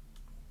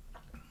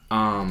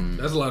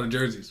 That's a lot of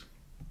jerseys.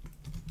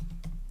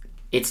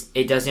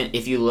 It doesn't.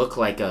 If you look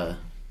like a.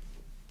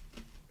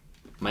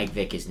 Mike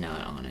Vick is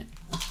not on it.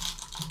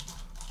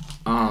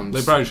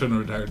 They probably shouldn't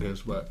have retired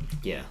his, but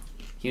yeah,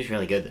 he was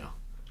really good though.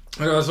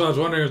 That's what I was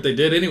wondering if they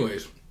did,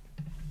 anyways.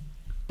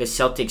 The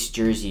Celtics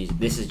jerseys.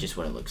 This is just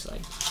what it looks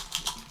like.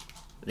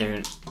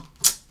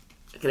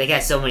 They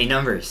got so many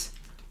numbers,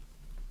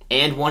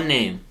 and one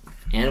name,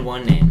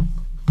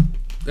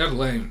 That's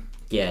lame.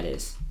 Yeah, it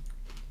is.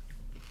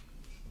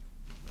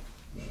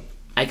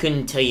 I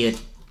couldn't tell you.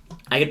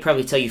 I could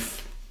probably tell you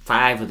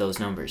 5 of those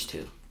numbers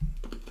too.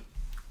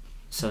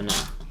 So no.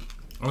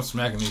 I'm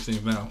smacking these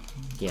things now.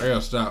 Yeah. I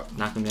gotta stop.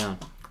 Knock them down.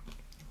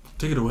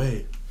 Take it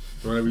away.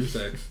 Whatever you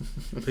say.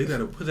 Put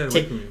that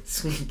away from me.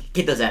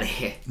 Get those out of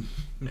here.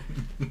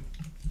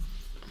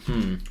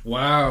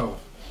 Wow.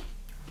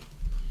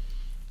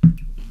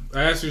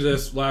 I asked you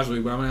this last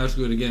week, but I'm gonna ask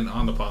you it again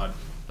on the pod.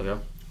 Okay.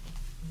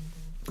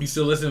 You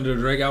still listening to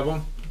the Drake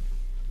album?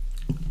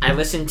 I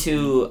listened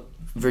to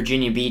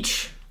Virginia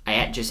Beach.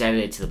 I just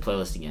added it to the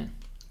playlist again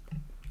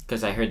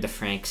because I heard the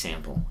Frank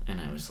sample,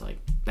 and I was like,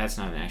 "That's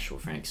not an actual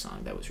Frank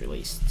song that was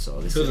released."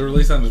 So this was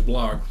released on his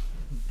blog.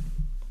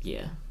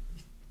 Yeah.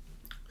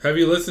 Have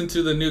you listened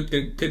to the new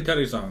Kid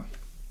Cudi song?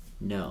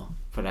 No,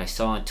 but I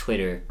saw on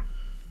Twitter.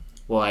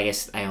 Well, I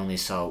guess I only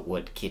saw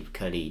what Kid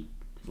Cudi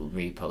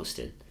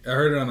reposted. I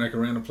heard it on like a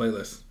random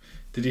playlist.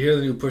 Did you hear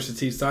the new Pusha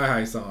T Sci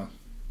High song?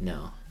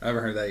 No. I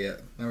haven't heard that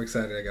yet. I'm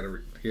excited. I gotta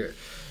hear it.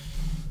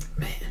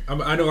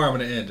 Man. I know where I'm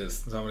gonna end this,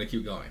 so I'm gonna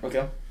keep going.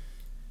 Okay.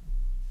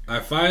 I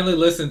finally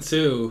listened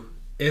to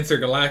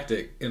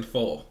Intergalactic in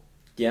full.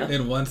 Yeah.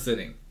 In one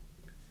sitting.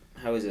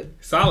 How is it?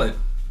 Solid.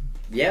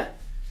 Yeah.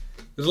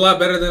 It's a lot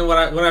better than when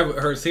I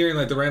heard hearing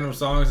like the random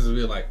songs. Is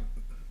be like,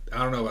 I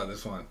don't know about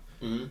this one.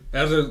 Mm-hmm.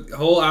 As a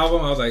whole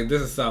album, I was like,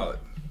 this is solid.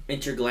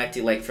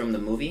 Intergalactic, like from the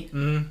movie.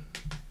 Mm-hmm.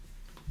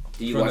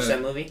 Did you watch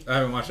that movie? I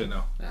haven't watched it.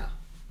 No. Ah.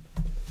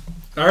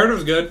 I heard it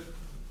was good.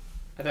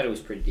 I thought it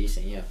was pretty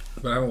decent. Yeah.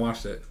 But I haven't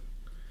watched it.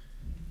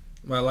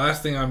 My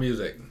last thing on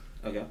music.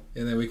 Okay.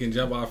 And then we can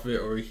jump off it,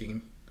 or we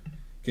can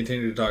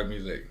continue to talk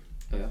music.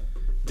 Okay.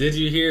 Did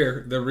you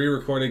hear the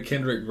re-recorded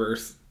Kendrick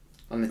verse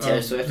on the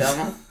Taylor Swift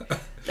album?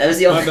 That was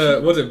the only. On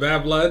the was it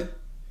Bad Blood?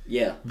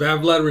 Yeah.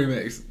 Bad Blood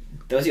remix.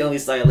 That was the only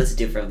song I listened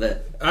to from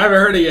that. I haven't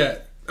heard it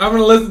yet. I'm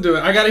gonna listen to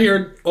it. I gotta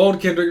hear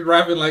old Kendrick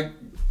rapping like,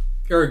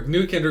 or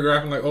new Kendrick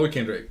rapping like old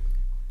Kendrick.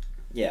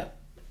 Yeah.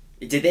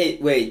 Did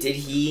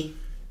he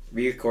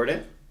re-record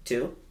it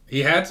too?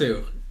 He had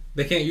to.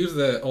 They can't use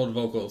the old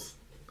vocals.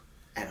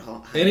 At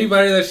all.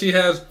 Anybody that she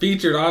has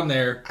featured on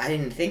there, I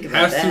didn't think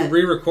about that. Has to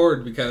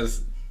re-record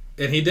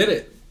and he did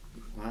it.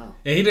 Wow.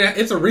 And he did.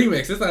 It's a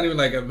remix. It's not even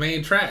like a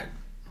main track.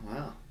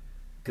 Wow.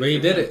 But he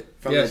did it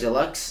from the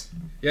deluxe.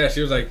 Yeah,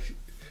 she was like,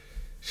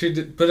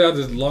 put out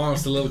this long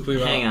soliloquy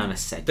about. Hang on a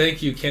second.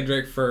 Thank you,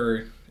 Kendrick,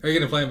 for. Are you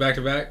gonna play him back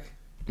to back?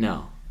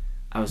 No,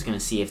 I was gonna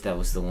see if that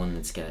was the one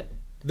that's got.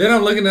 Then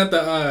I'm looking at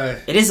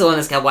the. It is the one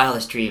that's got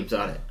Wildest Dreams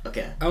on it.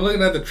 Okay. I'm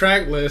looking at the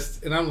track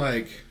list and I'm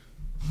like.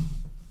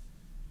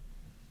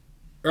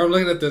 Or I'm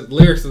looking at the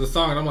lyrics of the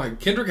song and I'm like,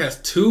 Kendrick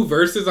has 2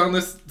 verses on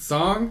this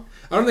song?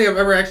 I don't think I've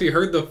ever actually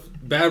heard the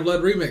Bad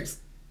Blood remix.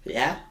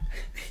 Yeah?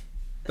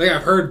 I think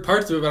I've heard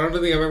parts of it, but I don't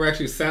think I've ever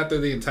actually sat through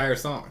the entire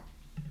song.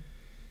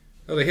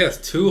 I was like, he has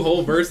 2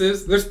 whole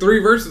verses? There's 3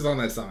 verses on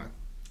that song.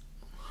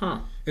 Huh.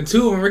 And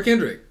 2 of them are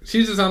Kendrick.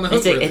 She's just on the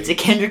hook. It's a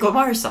Kendrick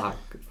Lamar song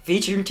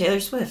featuring Taylor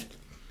Swift.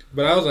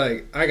 But I was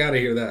like, I gotta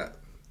hear that.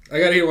 I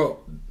gotta hear what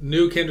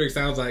new Kendrick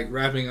sounds like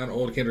rapping on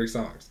old Kendrick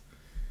songs.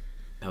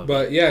 Okay.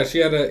 But yeah,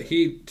 she about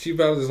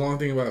this long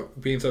thing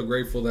about being so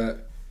grateful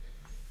that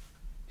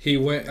he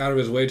went out of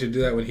his way to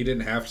do that when he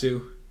didn't have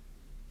to,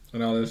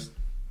 and all this.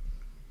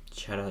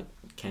 Shout out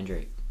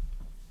Kendrick.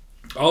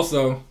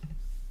 Also,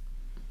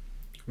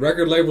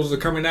 record labels are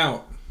coming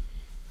out.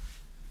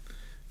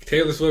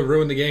 Taylor Swift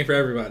ruined the game for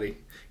everybody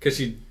because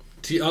she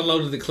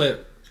unloaded the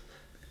clip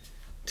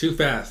too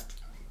fast.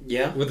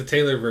 Yeah. With the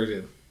Taylor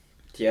version.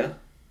 Yeah.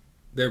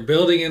 They're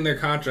building in their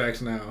contracts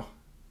now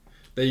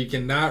that you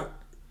cannot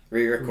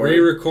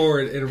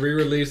re-record and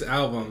re-release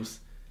albums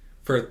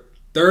for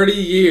 30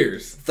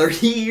 years.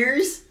 30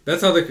 years?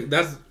 That's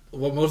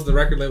what most of the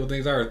record label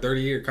things are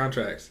 30-year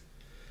contracts.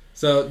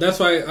 So that's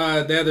why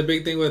they had the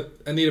big thing with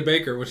Anita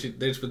Baker when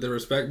they just put the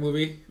Respect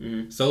movie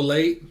so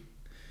late.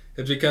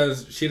 It's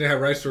because she didn't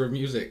have rights to her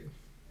music.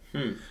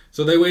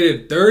 So they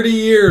waited 30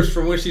 years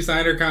from when she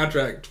signed her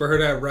contract for her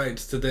to have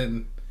rights to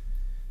then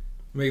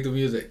make the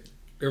music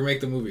or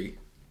make the movie.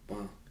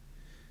 Wow.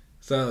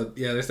 So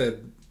yeah, they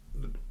said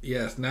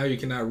yes, now you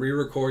cannot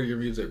re-record your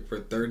music for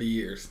 30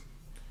 years.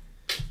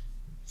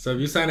 So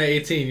if you sign at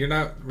 18, you're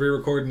not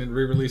re-recording and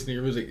re-releasing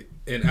your music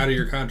and out of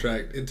your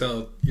contract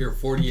until you're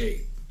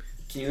 48.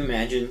 Can you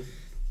imagine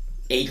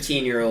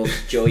 18-year-old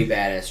Joey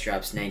Badass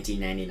drops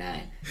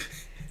 1999?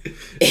 And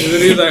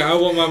then he's like, I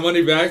want my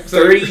money back. So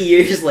 30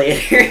 years later,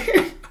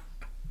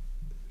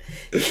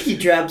 he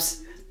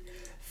drops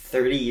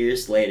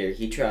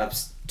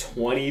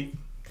 20,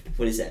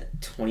 what is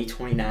that,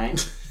 2029?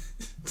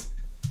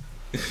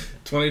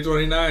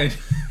 2029.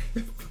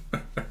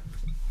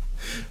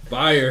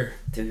 Fire.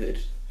 Dude.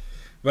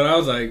 But I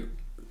was like,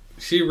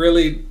 she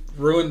really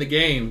ruined the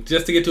game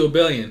just to get to $1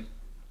 billion.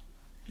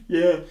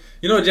 Yeah.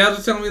 You know what Jazz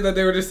was telling me that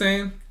they were just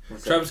saying?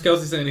 Travis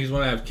Kelce saying he's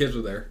want to have kids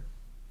with her.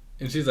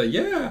 And she's like,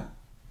 yeah.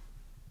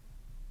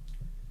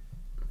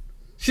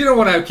 She don't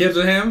want to have kids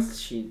with him.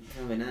 She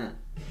probably not.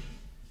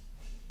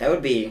 That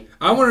would be...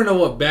 I want to know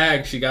what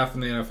bag she got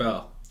from the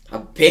NFL. A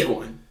big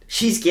one.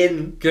 She's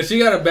getting... Because she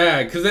got a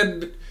bag. Because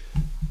then...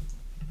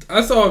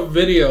 I saw a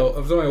video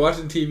of somebody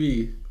watching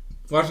TV,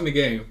 watching the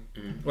game,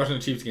 watching the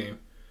Chiefs game.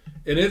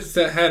 And it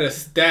had a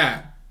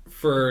stat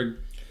for...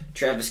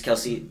 Travis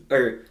Kelce,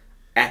 or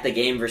at the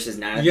game versus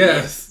not at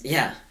yes. the game.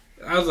 Yeah.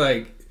 I was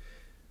like,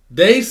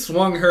 they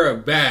swung her a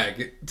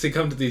bag to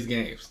come to these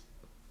games.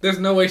 There's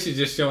no way she's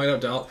just showing up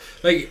to all...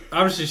 Like,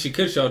 obviously she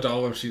could show up to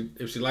all of them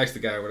if she likes the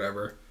guy or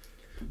whatever.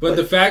 But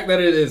the fact that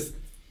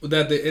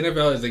that the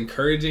NFL is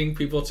encouraging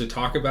people to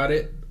talk about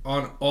it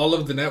on all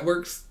of the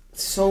networks.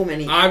 So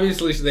many.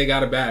 Obviously, they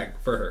got a bag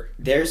for her.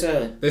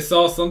 They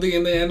saw something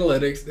in the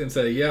analytics and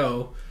said,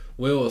 "Yo,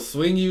 we will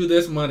swing you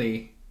this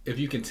money if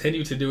you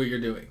continue to do what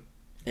you're doing."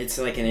 It's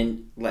like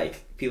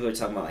people are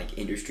talking about like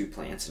industry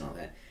plants and all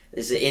that.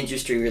 It's an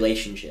industry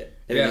relationship.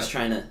 They're just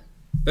trying to.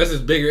 That's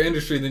just bigger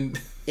industry than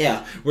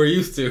we're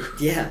used to.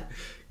 Yeah.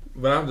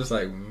 But I'm just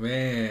like,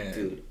 man.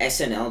 Dude,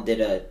 SNL did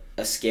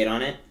a skit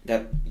on it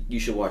that you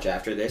should watch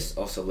after this.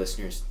 Also,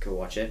 listeners go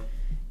watch it,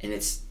 and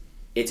it's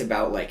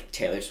about like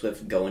Taylor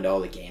Swift going to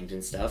all the games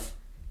and stuff.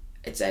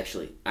 It's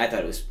actually, I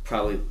thought it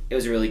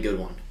was a really good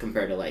one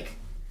compared to like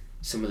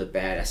some of the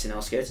bad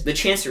SNL skits. The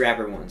Chance the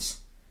Rapper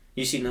ones,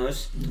 you seen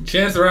those?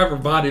 Chance the Rapper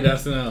bodied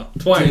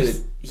SNL twice.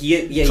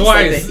 Dude,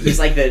 twice. He's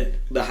like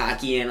the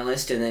hockey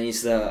analyst, and then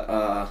he's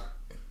the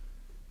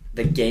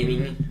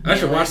gaming. I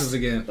should watch this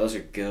again. Those are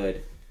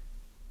good.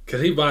 Cause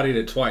he bodied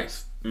it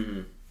twice.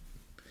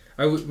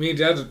 Mm-hmm. Me and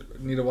Dad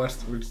need to watch.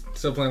 We're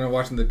still planning on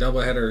watching the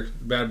doubleheader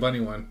Bad Bunny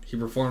one. He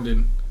performed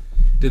and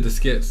did the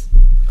skits.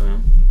 Uh-huh.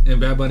 And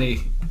Bad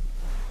Bunny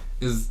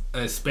is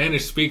a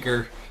Spanish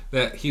speaker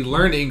that he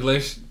learned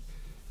English,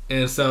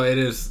 and so it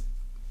is.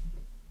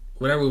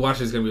 Whatever we watch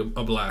is gonna be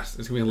a blast.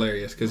 It's gonna be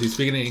hilarious because he's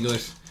speaking in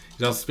English.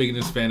 He's also speaking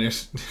in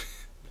Spanish.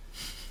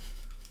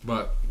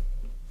 But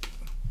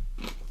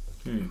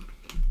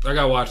I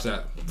gotta watch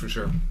that for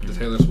sure. The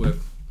Taylor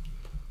Swift.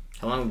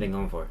 How long have we been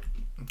going for?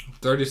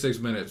 36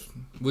 minutes.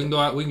 We can go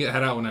out. We can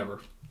head out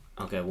whenever.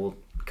 Okay. Well,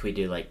 can we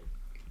do like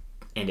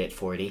end at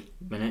 40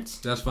 minutes?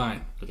 That's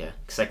fine. Okay.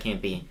 Because I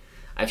can't be.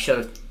 I've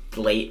showed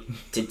late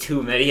to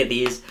too many of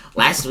these.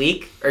 Last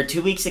week or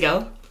 2 weeks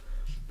ago,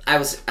 I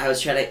was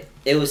trying to.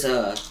 It was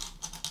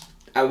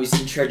I was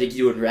in charge of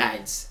doing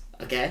rides.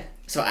 Okay.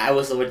 So I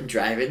was the one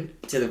driving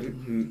to the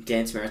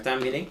dance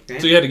marathon meeting.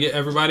 Right? So you had to get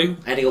everybody?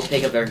 I had to go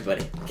pick up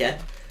everybody. Okay.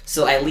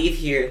 So I leave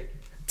here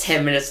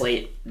 10 minutes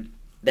late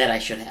that I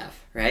should have.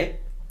 Right.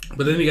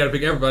 But then you got to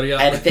pick everybody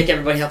up. I had to pick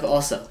everybody up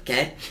also,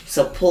 okay?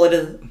 So pull it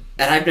in,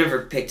 and I've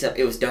never picked up,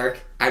 it was dark,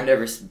 I've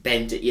never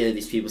been to either of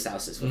these people's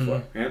houses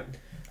before, right?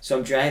 So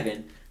I'm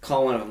driving,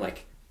 call one of them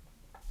like,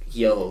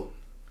 yo,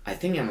 I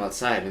think I'm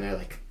outside, and they're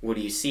like, what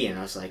do you see? And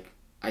I was like,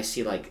 I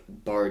see like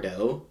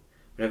Bordeaux,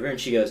 whatever,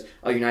 and she goes,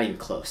 oh, you're not even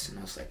close. And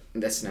I was like,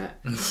 that's not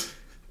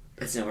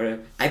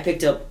whatever. I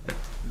picked up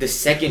the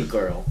second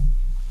girl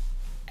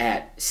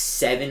at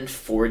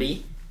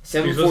 7:40.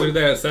 You're supposed to be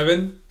there at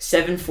 7?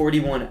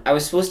 7:41. I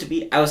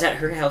was at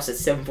her house at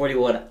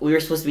 7:41. We were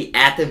supposed to be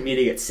at the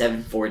meeting at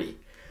 7:40.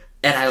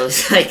 And I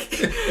was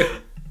like,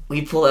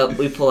 we pull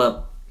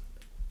up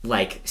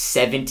like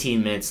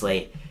 17 minutes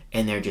late,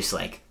 and they're just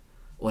like,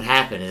 what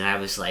happened? And I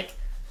was like,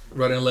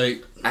 running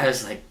late. I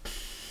was like,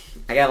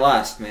 I got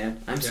lost,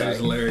 man. I'm sorry. It was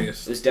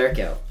hilarious. It was dark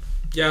out.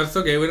 Yeah, it's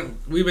okay.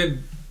 We've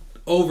been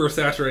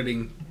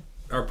oversaturating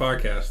our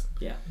podcast.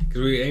 Yeah.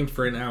 Because we aimed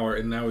for an hour,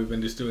 and now we've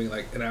been just doing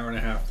like an hour and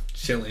a half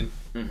chilling.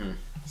 Mm-hmm.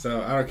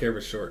 So I don't care if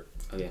it's short.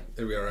 Okay.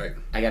 It'll be all right.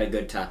 I got a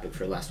good topic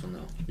for the last one,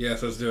 though.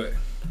 Yes, let's do it.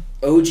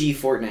 OG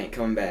Fortnite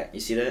coming back. You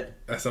see that?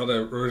 I saw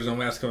the original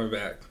mask coming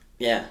back.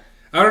 Yeah.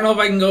 I don't know if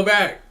I can go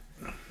back.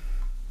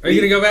 Are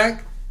you going to go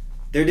back?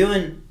 They're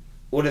doing...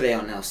 What are they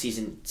on now?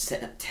 Season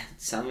 7?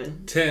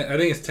 10. I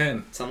think it's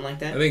 10. Something like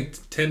that? I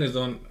think 10 is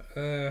on...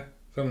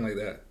 something like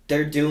that.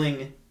 They're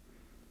doing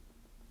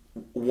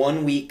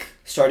 1 week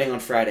starting on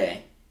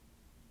Friday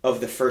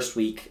of the first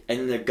week, and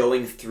then they're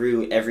going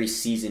through every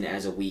season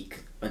as a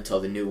week until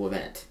the new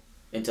event.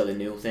 Until the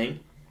new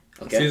thing.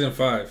 Okay. Season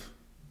 5.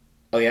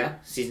 Oh, yeah?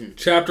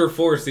 Chapter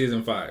 4,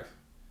 Season 5.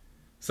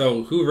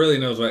 So, who really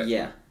knows what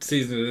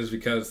season it is,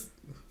 because...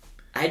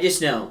 I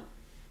just know.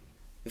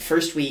 The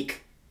first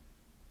week,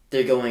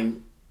 they're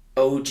going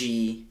OG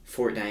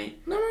Fortnite.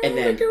 No, and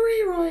then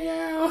Victory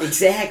Royale.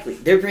 Exactly.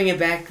 They're bringing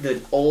back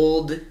the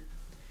old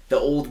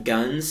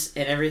guns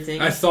and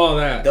everything. I saw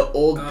that. The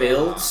old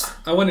builds.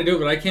 I want to do it,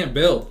 but I can't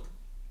build.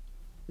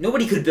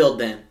 Nobody could build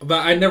them.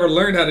 But I never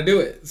learned how to do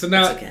it. So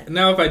now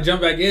if I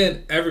jump back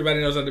in,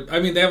 everybody knows how to...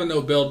 I mean, they have a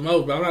no build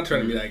mode, but I'm not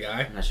trying to be that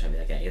guy. I'm not trying to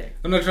be that guy either.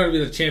 I'm not trying to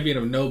be the champion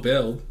of no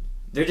build.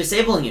 They're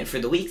disabling it for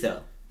the week,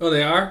 though. Oh,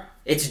 they are?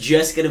 It's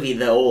just going to be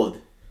the old.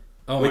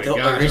 Oh my god!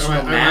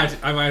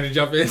 I might have to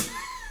jump in.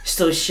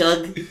 So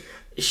Shug's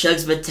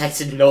been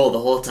texting Noel the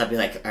whole time. Be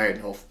like, all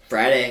right, Noel,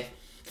 Friday.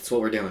 That's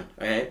what we're doing.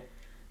 All right,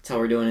 that's how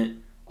we're doing it.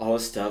 All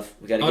this stuff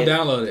we gotta. I'll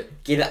download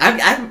it. Get it.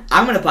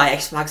 I'm gonna buy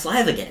Xbox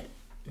Live again.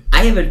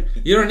 I haven't.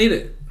 You don't need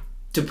it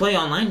to play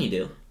online. You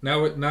do.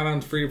 No, not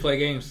on free to play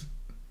games.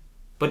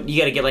 But you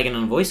gotta get like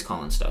on voice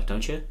call and stuff,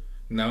 don't you?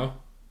 No.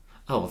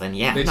 Oh well, then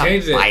yeah. They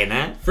changed it. Buying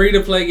that. Free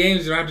to play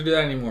games, you don't have to do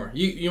that anymore.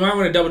 You might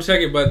want to double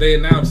check it, but they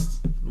announced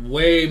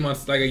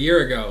like a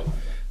year ago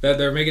that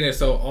they're making it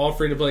so all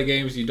free to play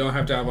games you don't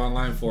have to have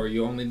online for.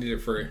 You only need it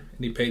for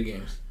any paid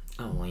games.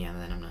 Oh well, yeah,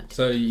 then I'm not.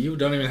 So you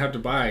don't even have to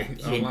buy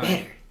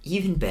online.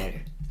 Even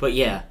better. But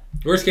yeah.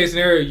 Worst case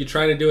scenario, you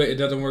try to do it, it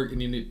doesn't work,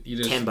 and you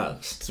just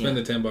 $10. Spend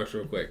the $10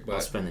 real quick. But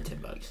I'll spend the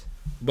 $10.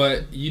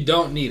 But you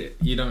don't need it.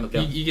 You don't.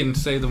 Okay. You can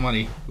save the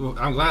money. Well,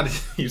 I'm glad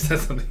you said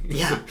something.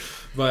 Yeah.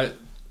 But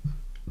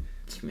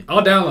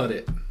I'll download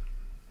it.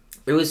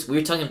 We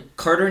were talking.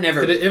 Carter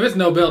never. If it's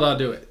no build, I'll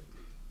do it.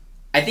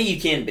 I think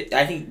you can.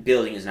 I think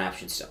building is an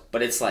option still,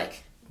 but it's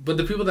like. But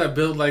the people that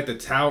build like the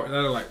tower, that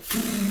are like.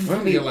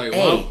 You're like,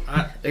 hey,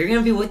 you're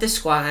gonna be with the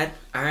squad,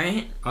 all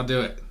right? I'll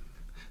do it.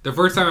 The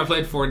first time I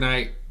played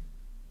Fortnite,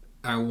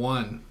 I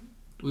won.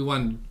 We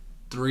won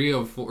 3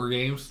 of 4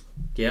 games.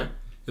 Yeah.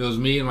 It was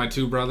me and my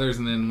 2 brothers,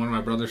 and then one of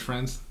my brother's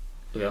friends.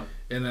 Yeah.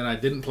 And then I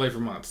didn't play for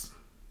months.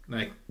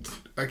 Like,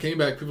 I came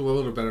back, people were a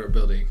little better at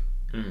building.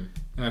 And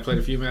I played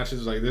a few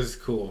matches, like, this is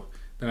cool.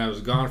 Then I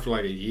was gone for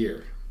like a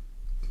year.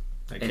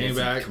 I came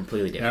back,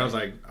 completely different. And I was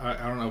like,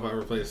 I don't know if I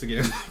ever play this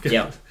again.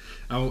 Yeah.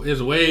 It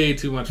was way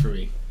too much for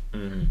me.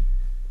 Mm-hmm.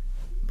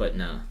 But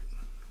no.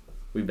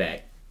 We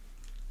back.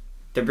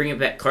 They're bringing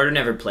back. Carter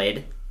never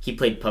played. He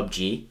played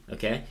PUBG,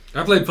 okay?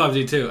 I played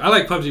PUBG too. I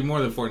like PUBG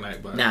more than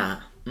Fortnite, but.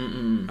 Nah.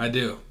 I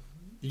do.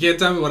 You can't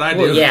tell me what I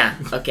do. Well, yeah,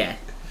 okay.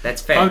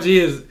 That's fair.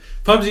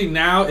 PUBG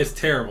now is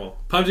terrible.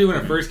 PUBG when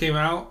it first came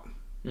out,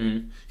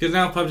 because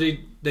now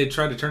PUBG, they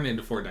tried to turn it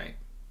into Fortnite.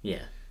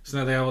 Yeah. So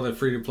now they have all the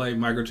free to play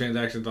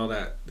microtransactions, all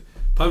that.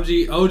 OG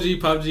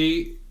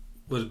PUBG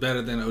was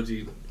better than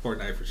OG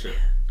Fortnite for sure.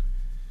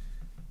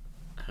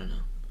 I don't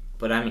know,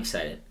 but I'm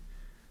excited.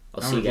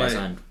 I'll see you guys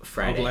on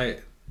Friday. I'll play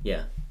it.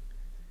 Yeah.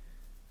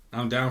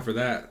 I'm down for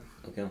that.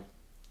 Okay.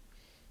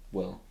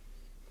 Well,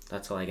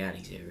 that's all I got,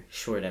 Xavier.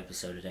 Short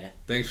episode today.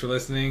 Thanks for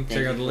listening.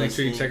 Check out the link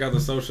tree. Check out the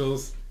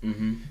socials.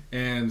 Mm-hmm.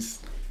 And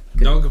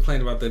don't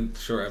complain about the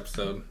short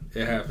episode.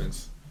 It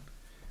happens.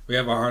 We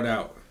have a heart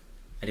out.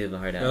 I do have a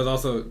heart out. That was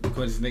also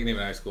Quincy's nickname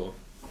in high school.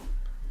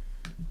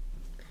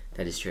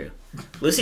 That is true. Lucy